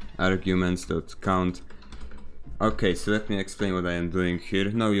arguments.count. Okay, so let me explain what I am doing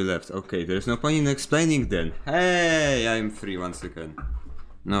here. No, you left. Okay, there's no point in explaining then. Hey, I'm free once again.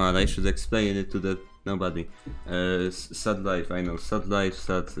 No, and I should explain it to the nobody. Sad life, I know. Sad life,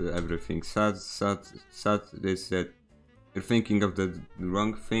 sad everything. Sad, they said. You're thinking of the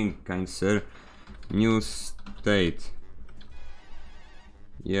wrong thing, kind sir. New state.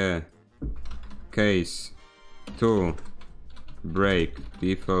 Yeah. Case 2 break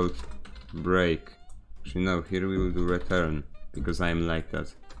default break. Actually no, here we will do return, because I am like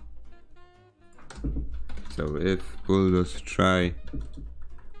that. So if bulldoze try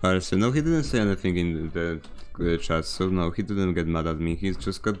parser. No, he didn't say anything in the chat, so no, he didn't get mad at me. He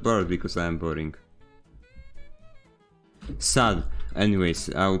just got bored because I am boring. Sad. Anyways,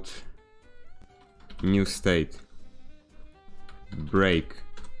 out. New state. Break.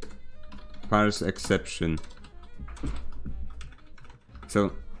 Parse exception.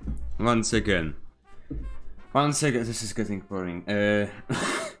 So, once again, this is getting boring.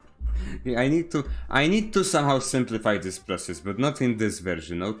 I need to somehow simplify this process, but not in this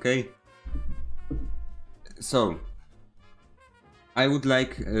version, okay? So, I would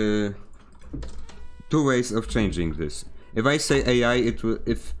like 2 ways of changing this. If I say AI, it will,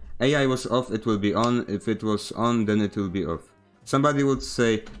 if AI was off, it will be on. If it was on, then it will be off. Somebody would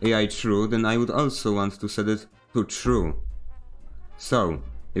say AI true, then I would also want to set it to true. So,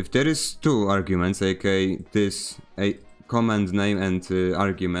 if there is two arguments, aka this a command name and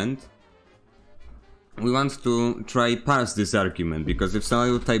argument, we want to try parse this argument, because if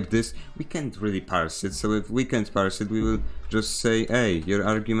somebody would type this, we can't really parse it. So if we can't parse it, we will just say, hey, your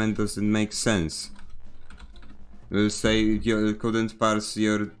argument doesn't make sense. We'll say you couldn't parse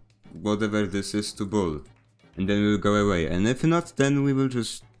your whatever this is to bool. And then we'll go away. And if not, then we will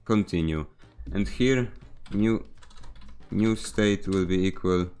just continue. And here, new state will be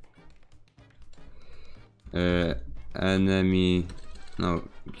equal enemy, no,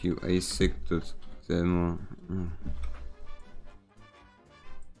 qASIC.demo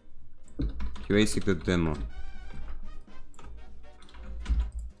qASIC.demo.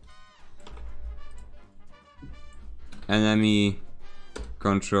 Enemy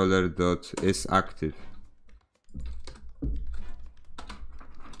controller.isActive.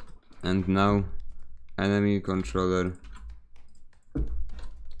 And now enemy controller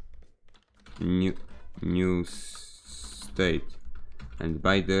new state. And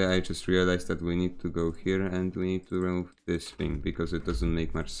by the way, I just realized that we need to go here and we need to remove this thing because it doesn't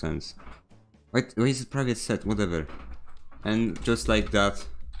make much sense. Wait, where is it? Private set, whatever. And just like that,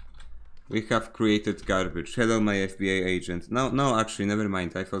 we have created garbage. Hello, my FBI agent. No, actually, never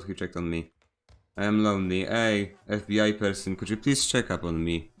mind. I thought he checked on me. I am lonely. Hey, FBI person, could you please check up on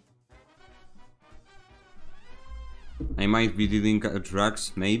me? I might be dealing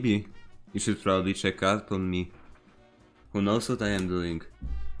drugs, maybe. You should probably check up on me. Who knows what I am doing?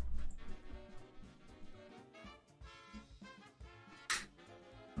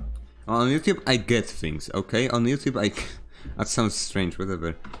 On YouTube I get things, okay? On YouTube that sounds strange,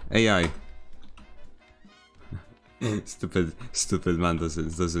 whatever. AI. Stupid man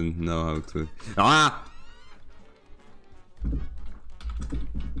doesn't know how to... Ah!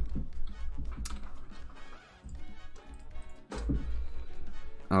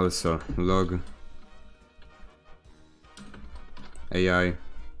 Also, log AI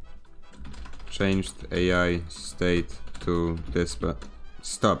changed AI state to display.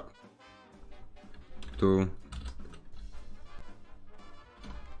 Stop. To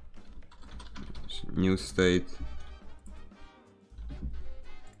new state.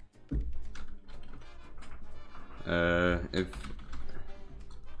 If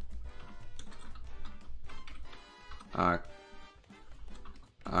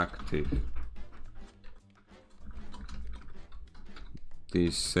active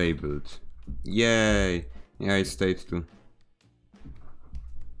disabled. Yay! AI state 2.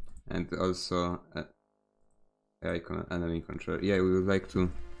 And also AI enemy control. Yeah, we would like to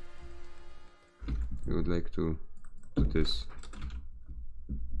do this.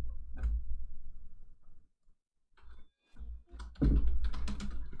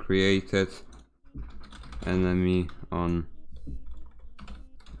 Created enemy on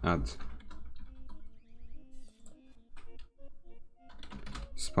at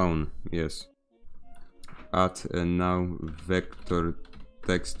spawn, yes. Add now vector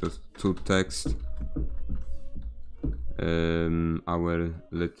text to text our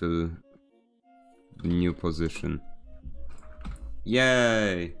little new position.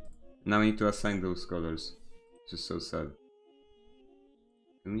 Yay! Now we need to assign those colors. Which is so sad.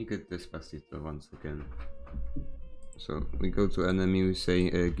 Can we get Despacito once again? So we go to enemy, we say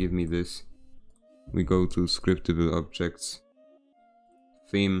give me this. We go to scriptable objects,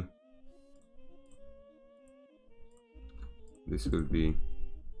 theme. This will be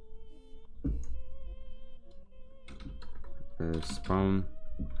spawn.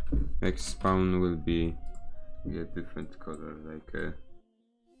 Next spawn will be a different color, like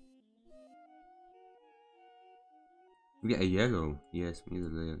yeah, a yellow. Yes, we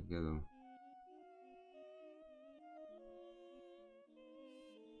need a yellow.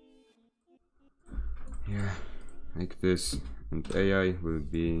 Yeah, like this. And AI will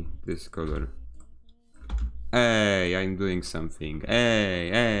be this color. Hey, I'm doing something. Hey,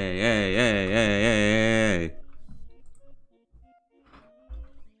 hey, hey, hey, hey, hey,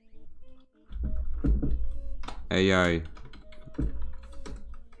 hey. AI.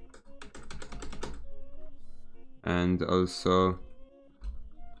 And also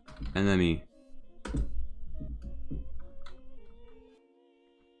enemy.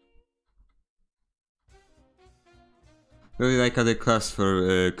 Really like other class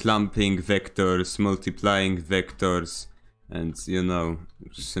for clumping vectors, multiplying vectors, and you know,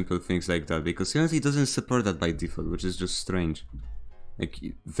 simple things like that, because Unity doesn't support that by default, which is just strange. Like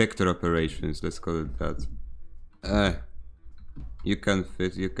vector operations, let's call it that. You can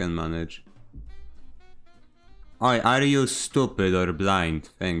fit, you can manage. Oh, are you stupid or blind?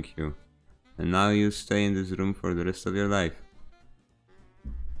 Thank you. And now you stay in this room for the rest of your life.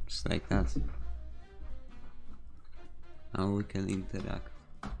 Just like that. Now we can interact.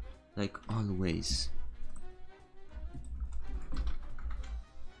 Like always.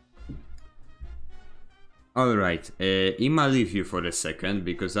 Alright, I'ma leave you for a second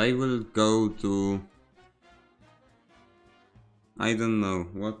because I will go to... I don't know,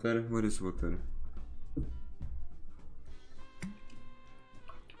 water? Where is water?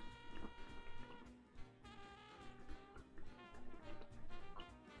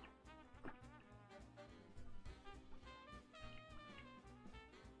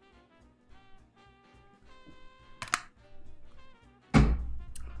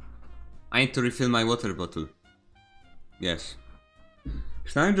 I need to refill my water bottle. Yes.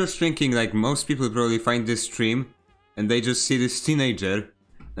 So I'm just thinking, like, most people probably find this stream and they just see this teenager.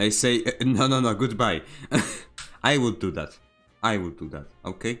 They say, no, goodbye. I would do that. I would do that,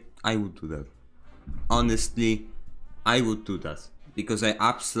 okay? I would do that. Honestly, I would do that. Because I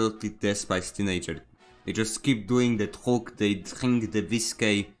absolutely despise teenagers. They just keep doing the talk, they drink the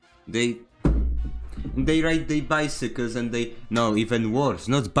whiskey, they ride their bicycles and they... No, even worse,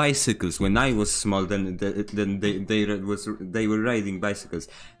 not bicycles. When I was small, then they were riding bicycles.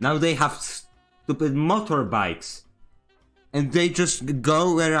 Now they have stupid motorbikes. And they just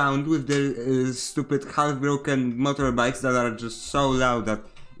go around with their stupid half-broken motorbikes that are just so loud that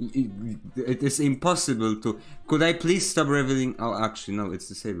it is impossible to... Could I please stop revealing... Oh, actually, no, it's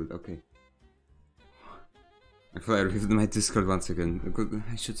disabled, okay. I thought I revealed my Discord once again.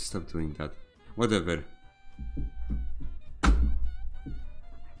 I should stop doing that. Whatever.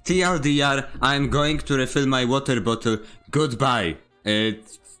 TLDR, I'm going to refill my water bottle. Goodbye.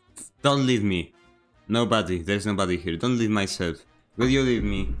 Don't leave me. Nobody. There's nobody here. Don't leave myself. Will you leave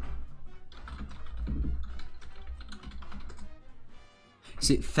me?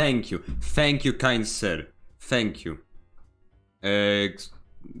 See, thank you. Thank you, kind sir. Thank you.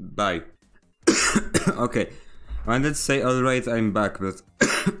 Bye. Okay. And let's say, alright, I'm back, but...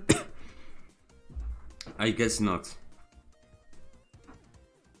 I guess not.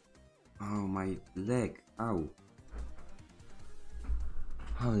 Oh, my leg. Ow.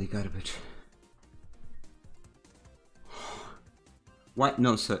 Holy garbage. What?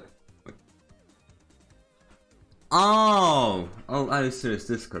 No, sir. Wait. Oh! Oh, are you serious?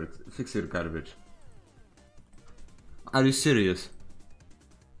 Discord. Fix your garbage. Are you serious?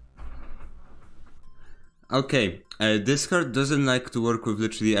 Okay, Discord doesn't like to work with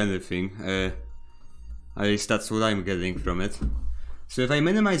literally anything. At least that's what I'm getting from it. So if I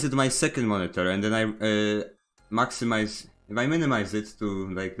minimize it to my second monitor and then I maximize... If I minimize it to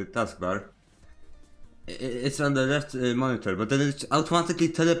like the taskbar, it's on the left monitor, but then it automatically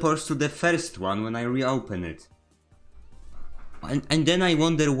teleports to the first one when I reopen it. And then I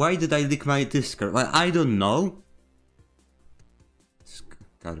wonder, why did I leak my Discord? Well, I don't know. It's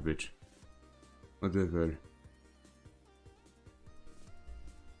garbage. Whatever.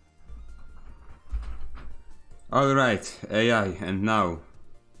 Alright, AI, and now.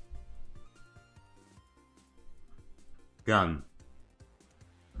 Gun.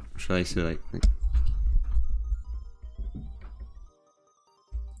 Shall I say like...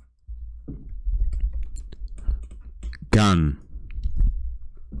 Gun.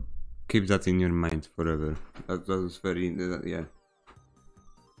 Keep that in your mind forever. That was very... yeah.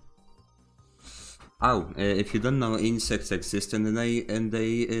 Ow, if you don't know, insects exist and they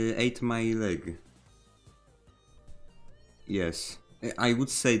ate my leg. Yes, I would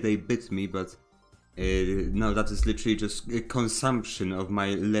say they bit me, but no, that is literally just a consumption of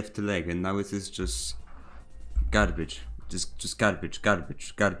my left leg, and now it is just garbage. Just garbage, stupid,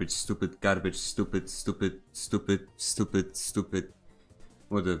 stupid,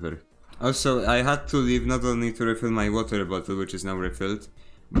 whatever. Also, I had to leave not only to refill my water bottle, which is now refilled,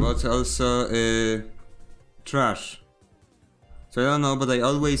 but also trash. So I don't know, but I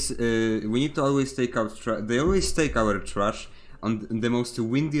always we need to always take out trash. They always take our trash on the most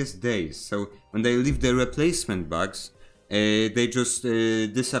windiest days. So when they leave the replacement bags, they just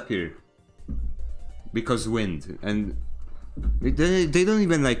disappear because wind, and they don't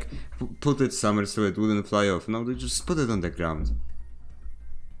even like put it somewhere so it wouldn't fly off. No, they just put it on the ground.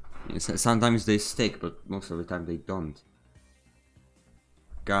 Sometimes they stick, but most of the time they don't.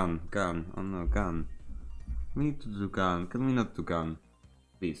 Gun. Oh no, gun. We need to do gun. Can we not do gun?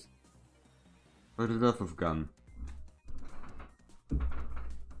 Please. For the love of gun.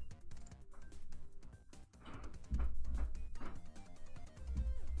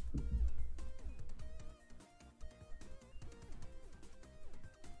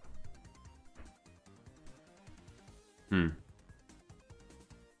 Hmm.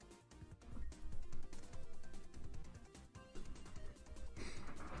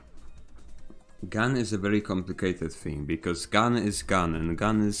 Gun is a very complicated thing, because gun is gun, and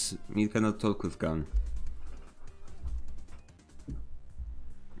gun is... you cannot talk with gun.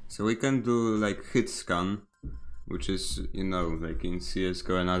 So we can do like hit scan, which is, you know, like in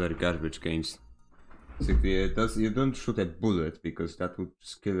CSGO and other garbage games. Basically, you don't shoot a bullet, because that would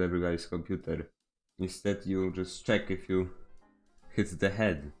just kill everybody's computer. Instead, you just check if you hit the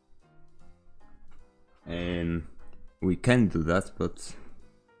head. And we can do that, but...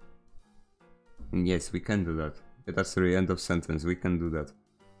 yes, we can do that. That's the end of sentence, we can do that.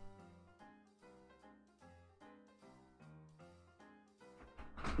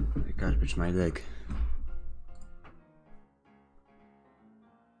 Garbage, my leg.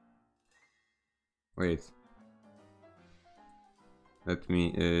 Wait. Let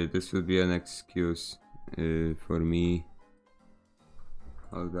me, this will be an excuse for me.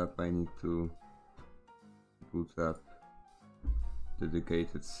 Hold up, I need to boot up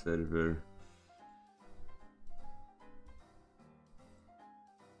dedicated server.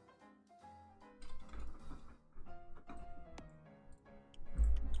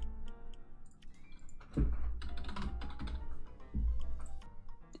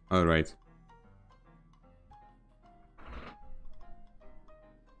 All right.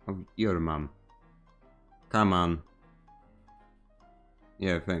 Oh, your mom. Come on.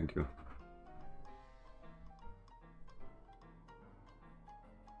 Yeah, thank you.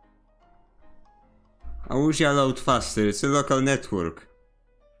 I wish you load faster. It's a local network.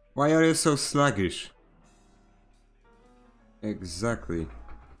 Why are you so sluggish? Exactly.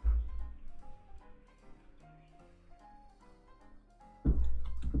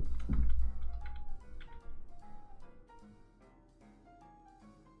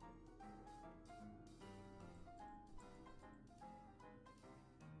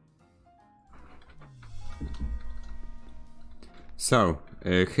 So,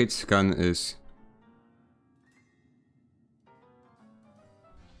 hit scan is...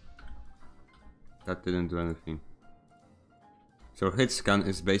 that didn't do anything. So hit scan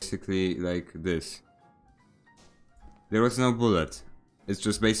is basically like this. There was no bullet. It's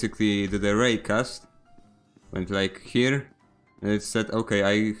just basically did a ray cast, went like here, and it said, okay,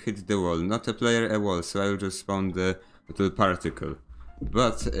 I hit the wall. Not a player, a wall, so I'll just spawn the little particle.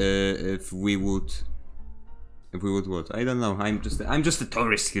 But if we would what? I don't know. I'm just a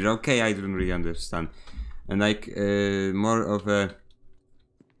tourist here. Okay, I don't really understand. And like more of a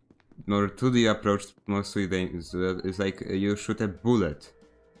more 2D approach, mostly is like you shoot a bullet,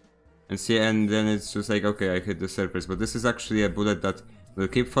 and see, and then it's just like, okay, I hit the surface. But this is actually a bullet that will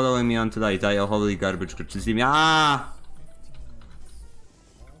keep following me until I die. Oh, holy garbage! Could you see me? Ah!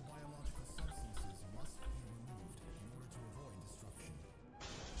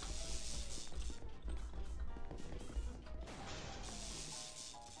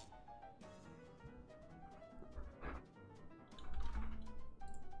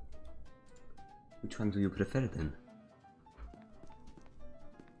 Which one do you prefer then?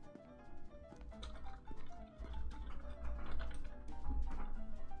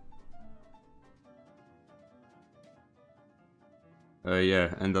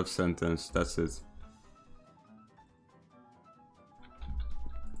 Yeah, end of sentence, that's it.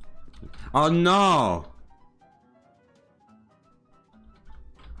 Oh no!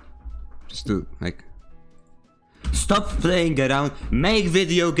 Just do, like... stop playing around, make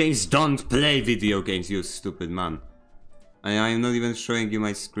video games, don't play video games, you stupid man. I'm not even showing you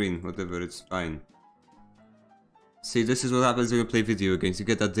my screen, whatever, it's fine. See, this is what happens when you play video games, you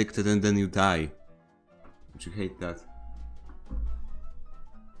get addicted and then you die. Don't you hate that?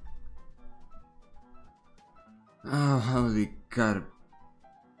 Oh, holy garbage.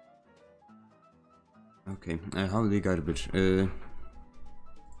 Okay, holy garbage. I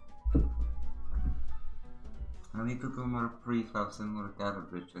need to do more prefabs and more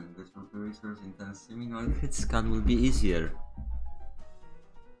garbage, and this will be resource intensive. You know, hit scan will be easier.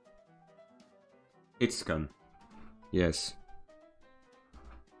 Hit scan. Yes.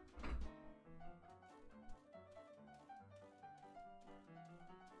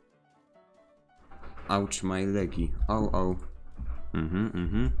 Ouch, my leggy. Oh, oh.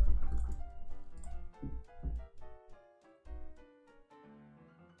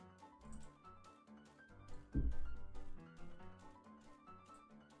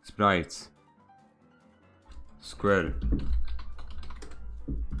 Sprites. Square.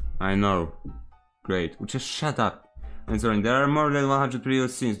 I know. Great. Just shut up. I'm sorry, there are more than 100 real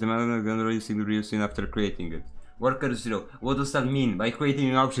scenes. The man is gonna release the real scene after creating it. Worker 0. What does that mean? By creating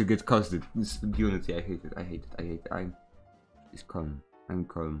an object get costed. This Unity, I hate it. It's calm. I'm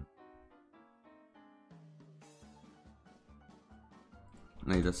calm.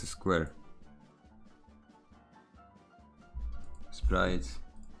 No, that's a square. Sprites.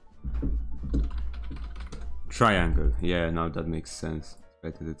 Triangle. Yeah, now that makes sense.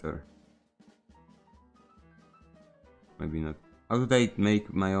 Sprite editor. Maybe not. How did I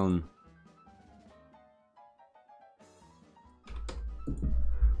make my own?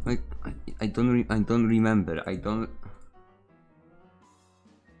 Like I don't remember. I don't.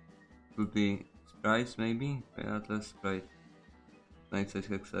 Could be sprites maybe? Atlas sprite. Nice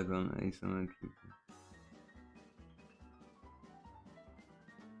hexagon asymmetric.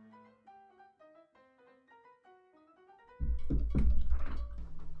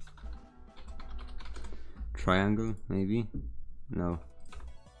 Triangle maybe? No.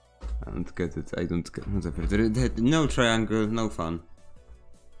 I don't get it. I don't get whatever. No triangle, no fun.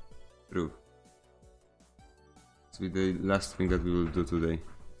 True. This will be the last thing that we will do today.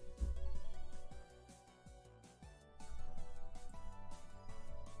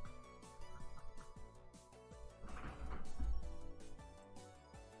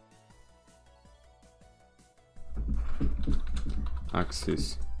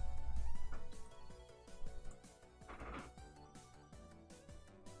 Axis.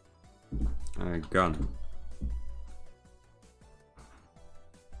 Gun.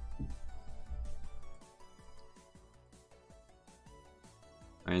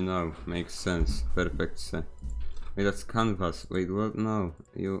 I know, makes sense. Perfect sense. Wait, that's canvas. Wait, what? No,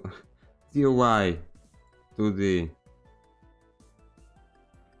 you. DOI. 2D.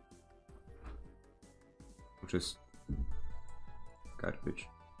 Just garbage.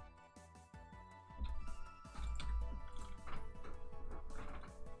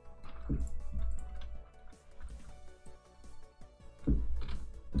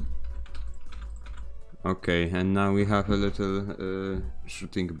 Okay, and now we have a little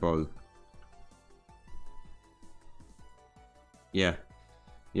shooting ball. Yeah.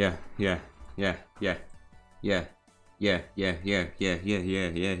 Yeah, yeah, yeah, yeah, yeah, yeah, yeah, yeah, yeah, yeah, yeah,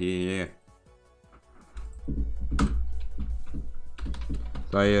 yeah, yeah, yeah.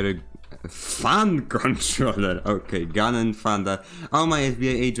 Fire fan controller. Okay, gun and fan. That. Oh, my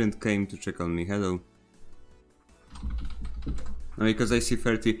FBI agent came to check on me. Hello. No, because I see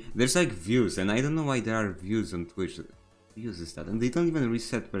 30. There's like views, and I don't know why there are views on Twitch. Views is that, and they don't even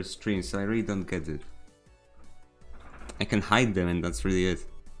reset per stream, so I really don't get it. I can hide them, and that's really it.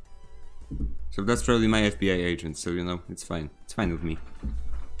 So that's probably my FBI agent. So you know, it's fine. It's fine with me.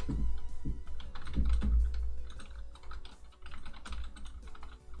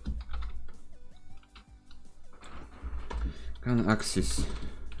 Gun axis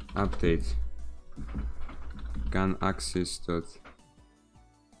update. Gun axis dot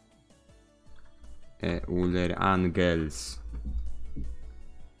Euler Angels.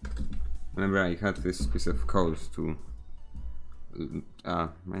 Remember, I had this piece of code to. I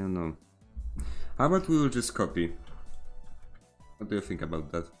don't know. How about we will just copy? What do you think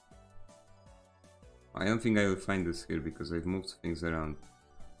about that? I don't think I will find this here because I've moved things around.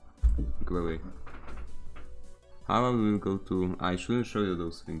 Go away. How about we will go to... I shouldn't show you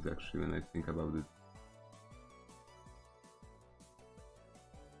those things actually when I think about it.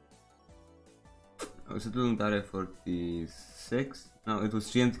 Was it Area 46? No, it was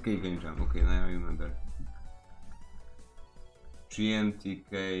GMTK Game Jam. Okay, now I remember.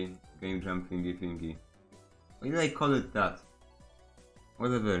 GMTK Game Jam thingy. Why did I call it that?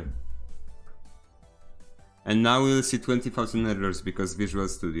 Whatever. And now we'll see 20,000 errors because Visual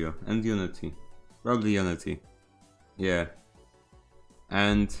Studio and Unity. Probably Unity. Yeah.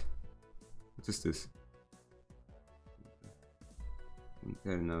 And what is this?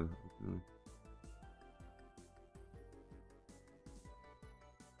 Internal.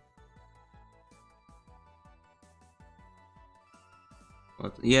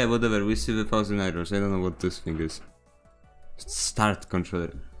 What? Yeah, whatever. We see the 1,000 errors. I don't know what this thing is. Start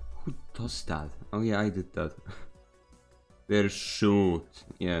controller. Who does that? Oh yeah, I did that. There shoot.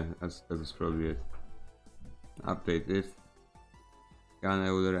 Yeah, that was probably it. Update if gun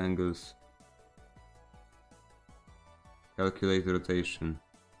Euler angles. Calculate rotation.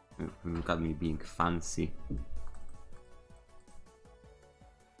 Look at me being fancy.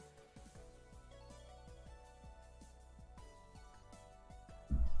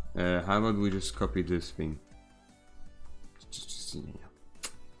 How about we just copy this thing?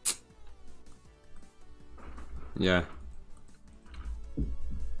 Yeah.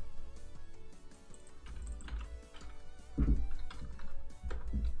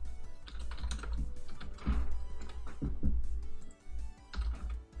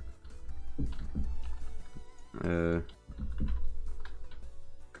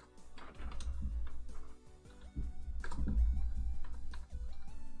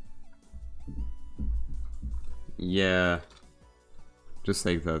 Yeah. Just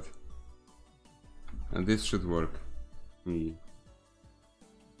like that. And this should work. One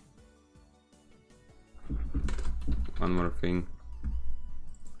more thing.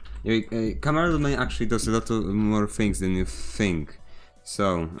 Camera domain actually does a lot of more things than you think.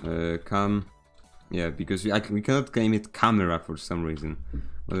 So, yeah, because we cannot claim it camera for some reason.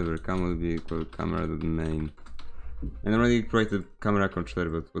 Whatever, cam will be equal camera domain. And I already created camera controller,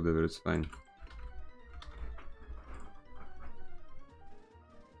 but whatever, it's fine.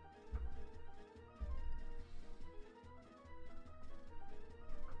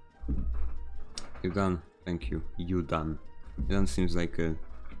 You done? Thank you. You done. You done seems like a...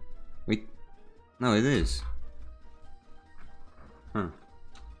 Wait. No, it is. Huh.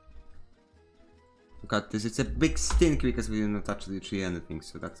 Look at this. It's a big stink because we didn't touch literally anything,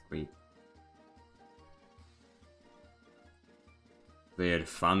 so that's great. Their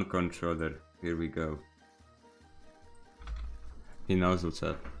fun controller. Here we go. He knows what's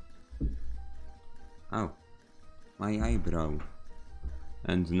up. Oh. My eyebrow.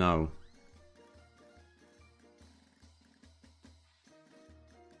 And now.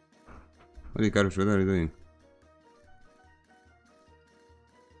 Holy Karush, what are you doing?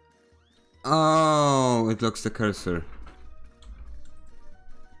 Oh, it locks the cursor.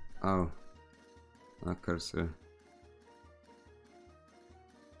 Oh. Not cursor.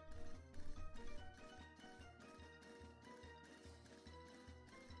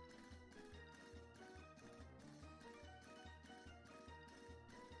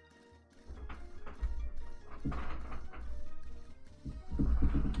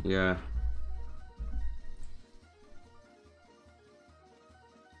 Yeah.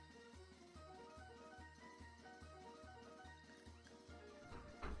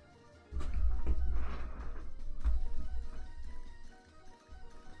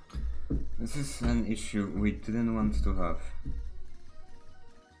 This is an issue we didn't want to have.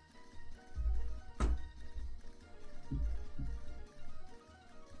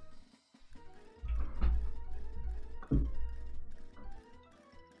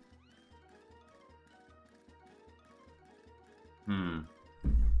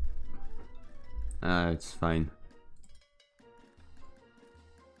 It's fine.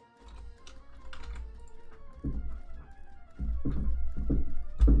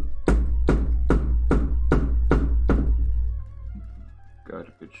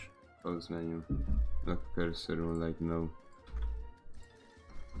 Garbage. Close menu. Lock cursor, like no.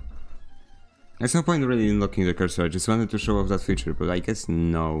 There's no point really in locking the cursor, I just wanted to show off that feature, but I guess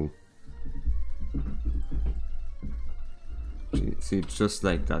no. See, just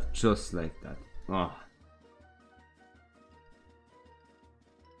like that, just like that. Oh.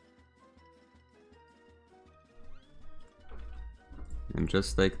 And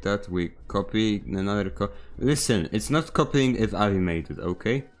just like that, we copy another Listen, it's not copying if I made it,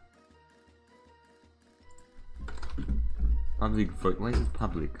 okay? Public void. Why is it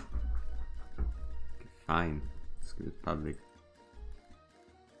public? Okay, fine. Let's give it public.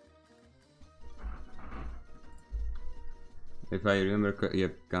 If I remember,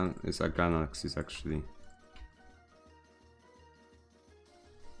 yep, it's a qASIC actually.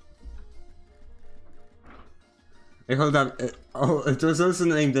 Hey, hold up. Oh, it was also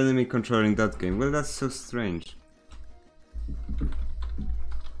named enemy controlling that game. Well, that's so strange.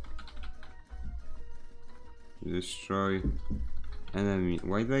 Destroy enemy.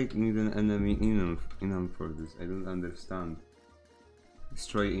 Why do I need an enemy enum for this? I don't understand.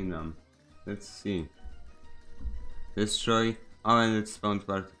 Destroy enum. Let's see. Destroy. Oh, and it's found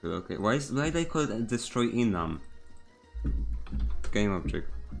particle. Okay. Why did I call it destroy enum? Game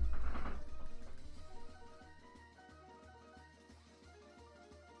object.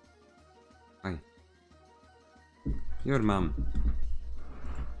 Hi. Your mom.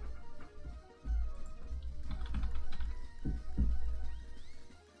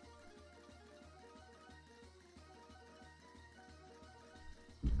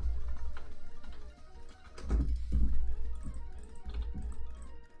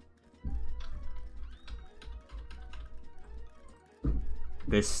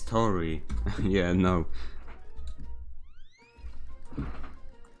 The story. Yeah, no.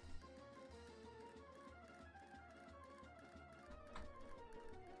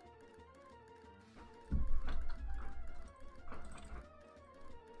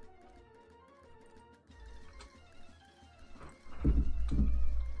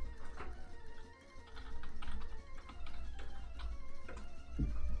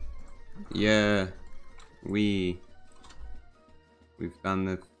 Yeah, we've done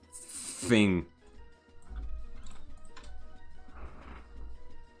the thing.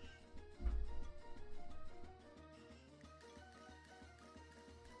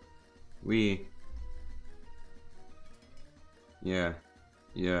 We. Yeah.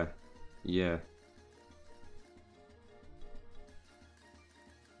 Yeah. Yeah.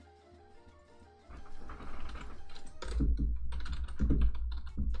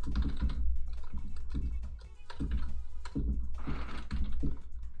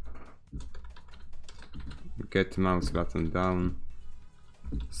 Get mouse button down.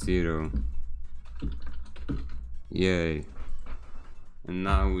 0. Yay. And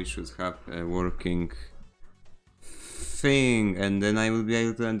now we should have a working thing, and then I will be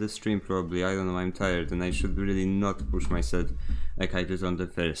able to end the stream probably. I don't know, I'm tired and I should really not push myself like I did on the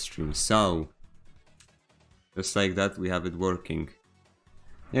first stream. So, just like that we have it working.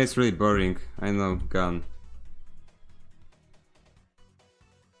 Yeah, it's really boring, I know, gone.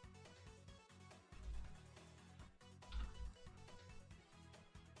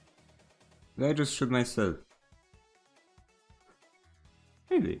 Did I just shoot myself?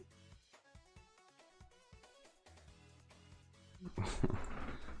 Really?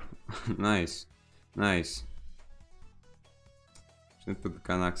 Nice. Nice. Shouldn't put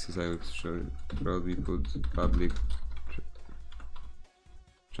qASIC, I would probably put public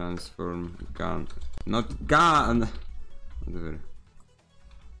transform gun. Not gun! Whatever.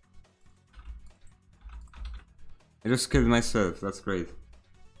 I just killed myself, that's great.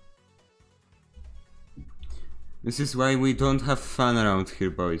 This is why we don't have fun around here,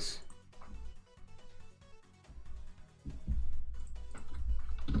 boys.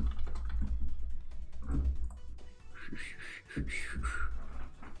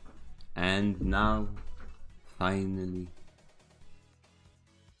 And now, finally.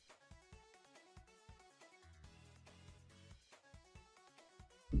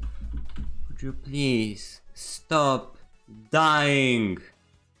 Would you please stop dying?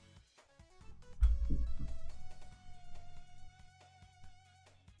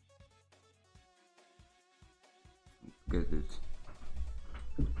 Get it.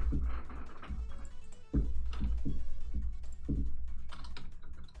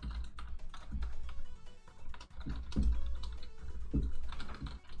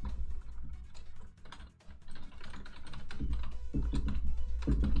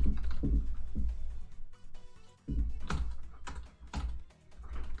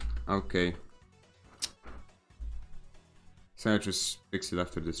 Okay. So I just fix it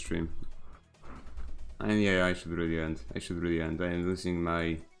after the stream. And yeah, I should really end. I should really end. I am losing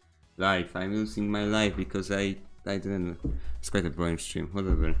my life. I'm losing my life because I didn't know. It's quite a boring stream.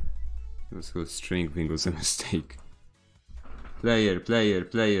 Whatever. This whole string thing was a mistake. Player, player,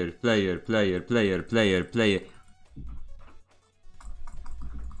 player, player, player, player, player, player.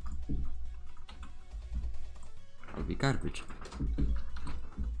 I'll be garbage.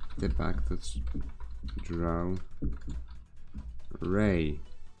 The back to draw. Ray.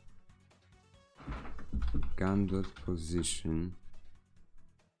 Gun dot position.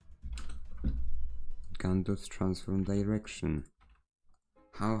 Gun dot transform direction.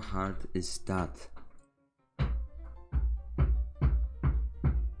 How hard is that?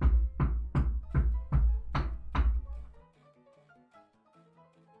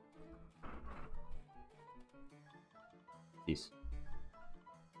 Peace.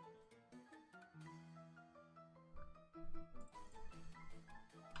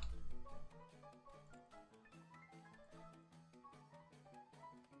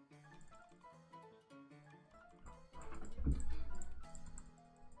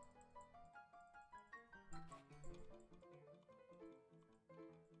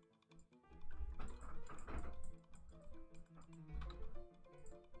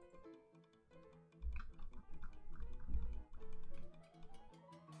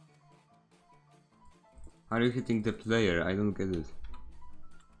 How are you hitting the player? I don't get it.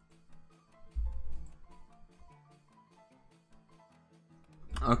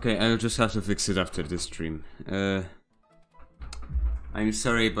 Okay, I'll just have to fix it after the stream. I'm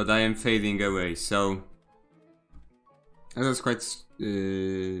sorry, but I am fading away, so... That was quite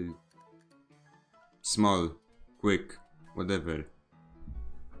small, quick, whatever.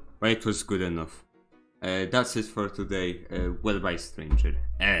 But it was good enough. That's it for today. Well, bye, stranger.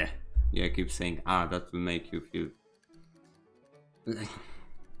 Yeah, I keep saying, that will make you feel...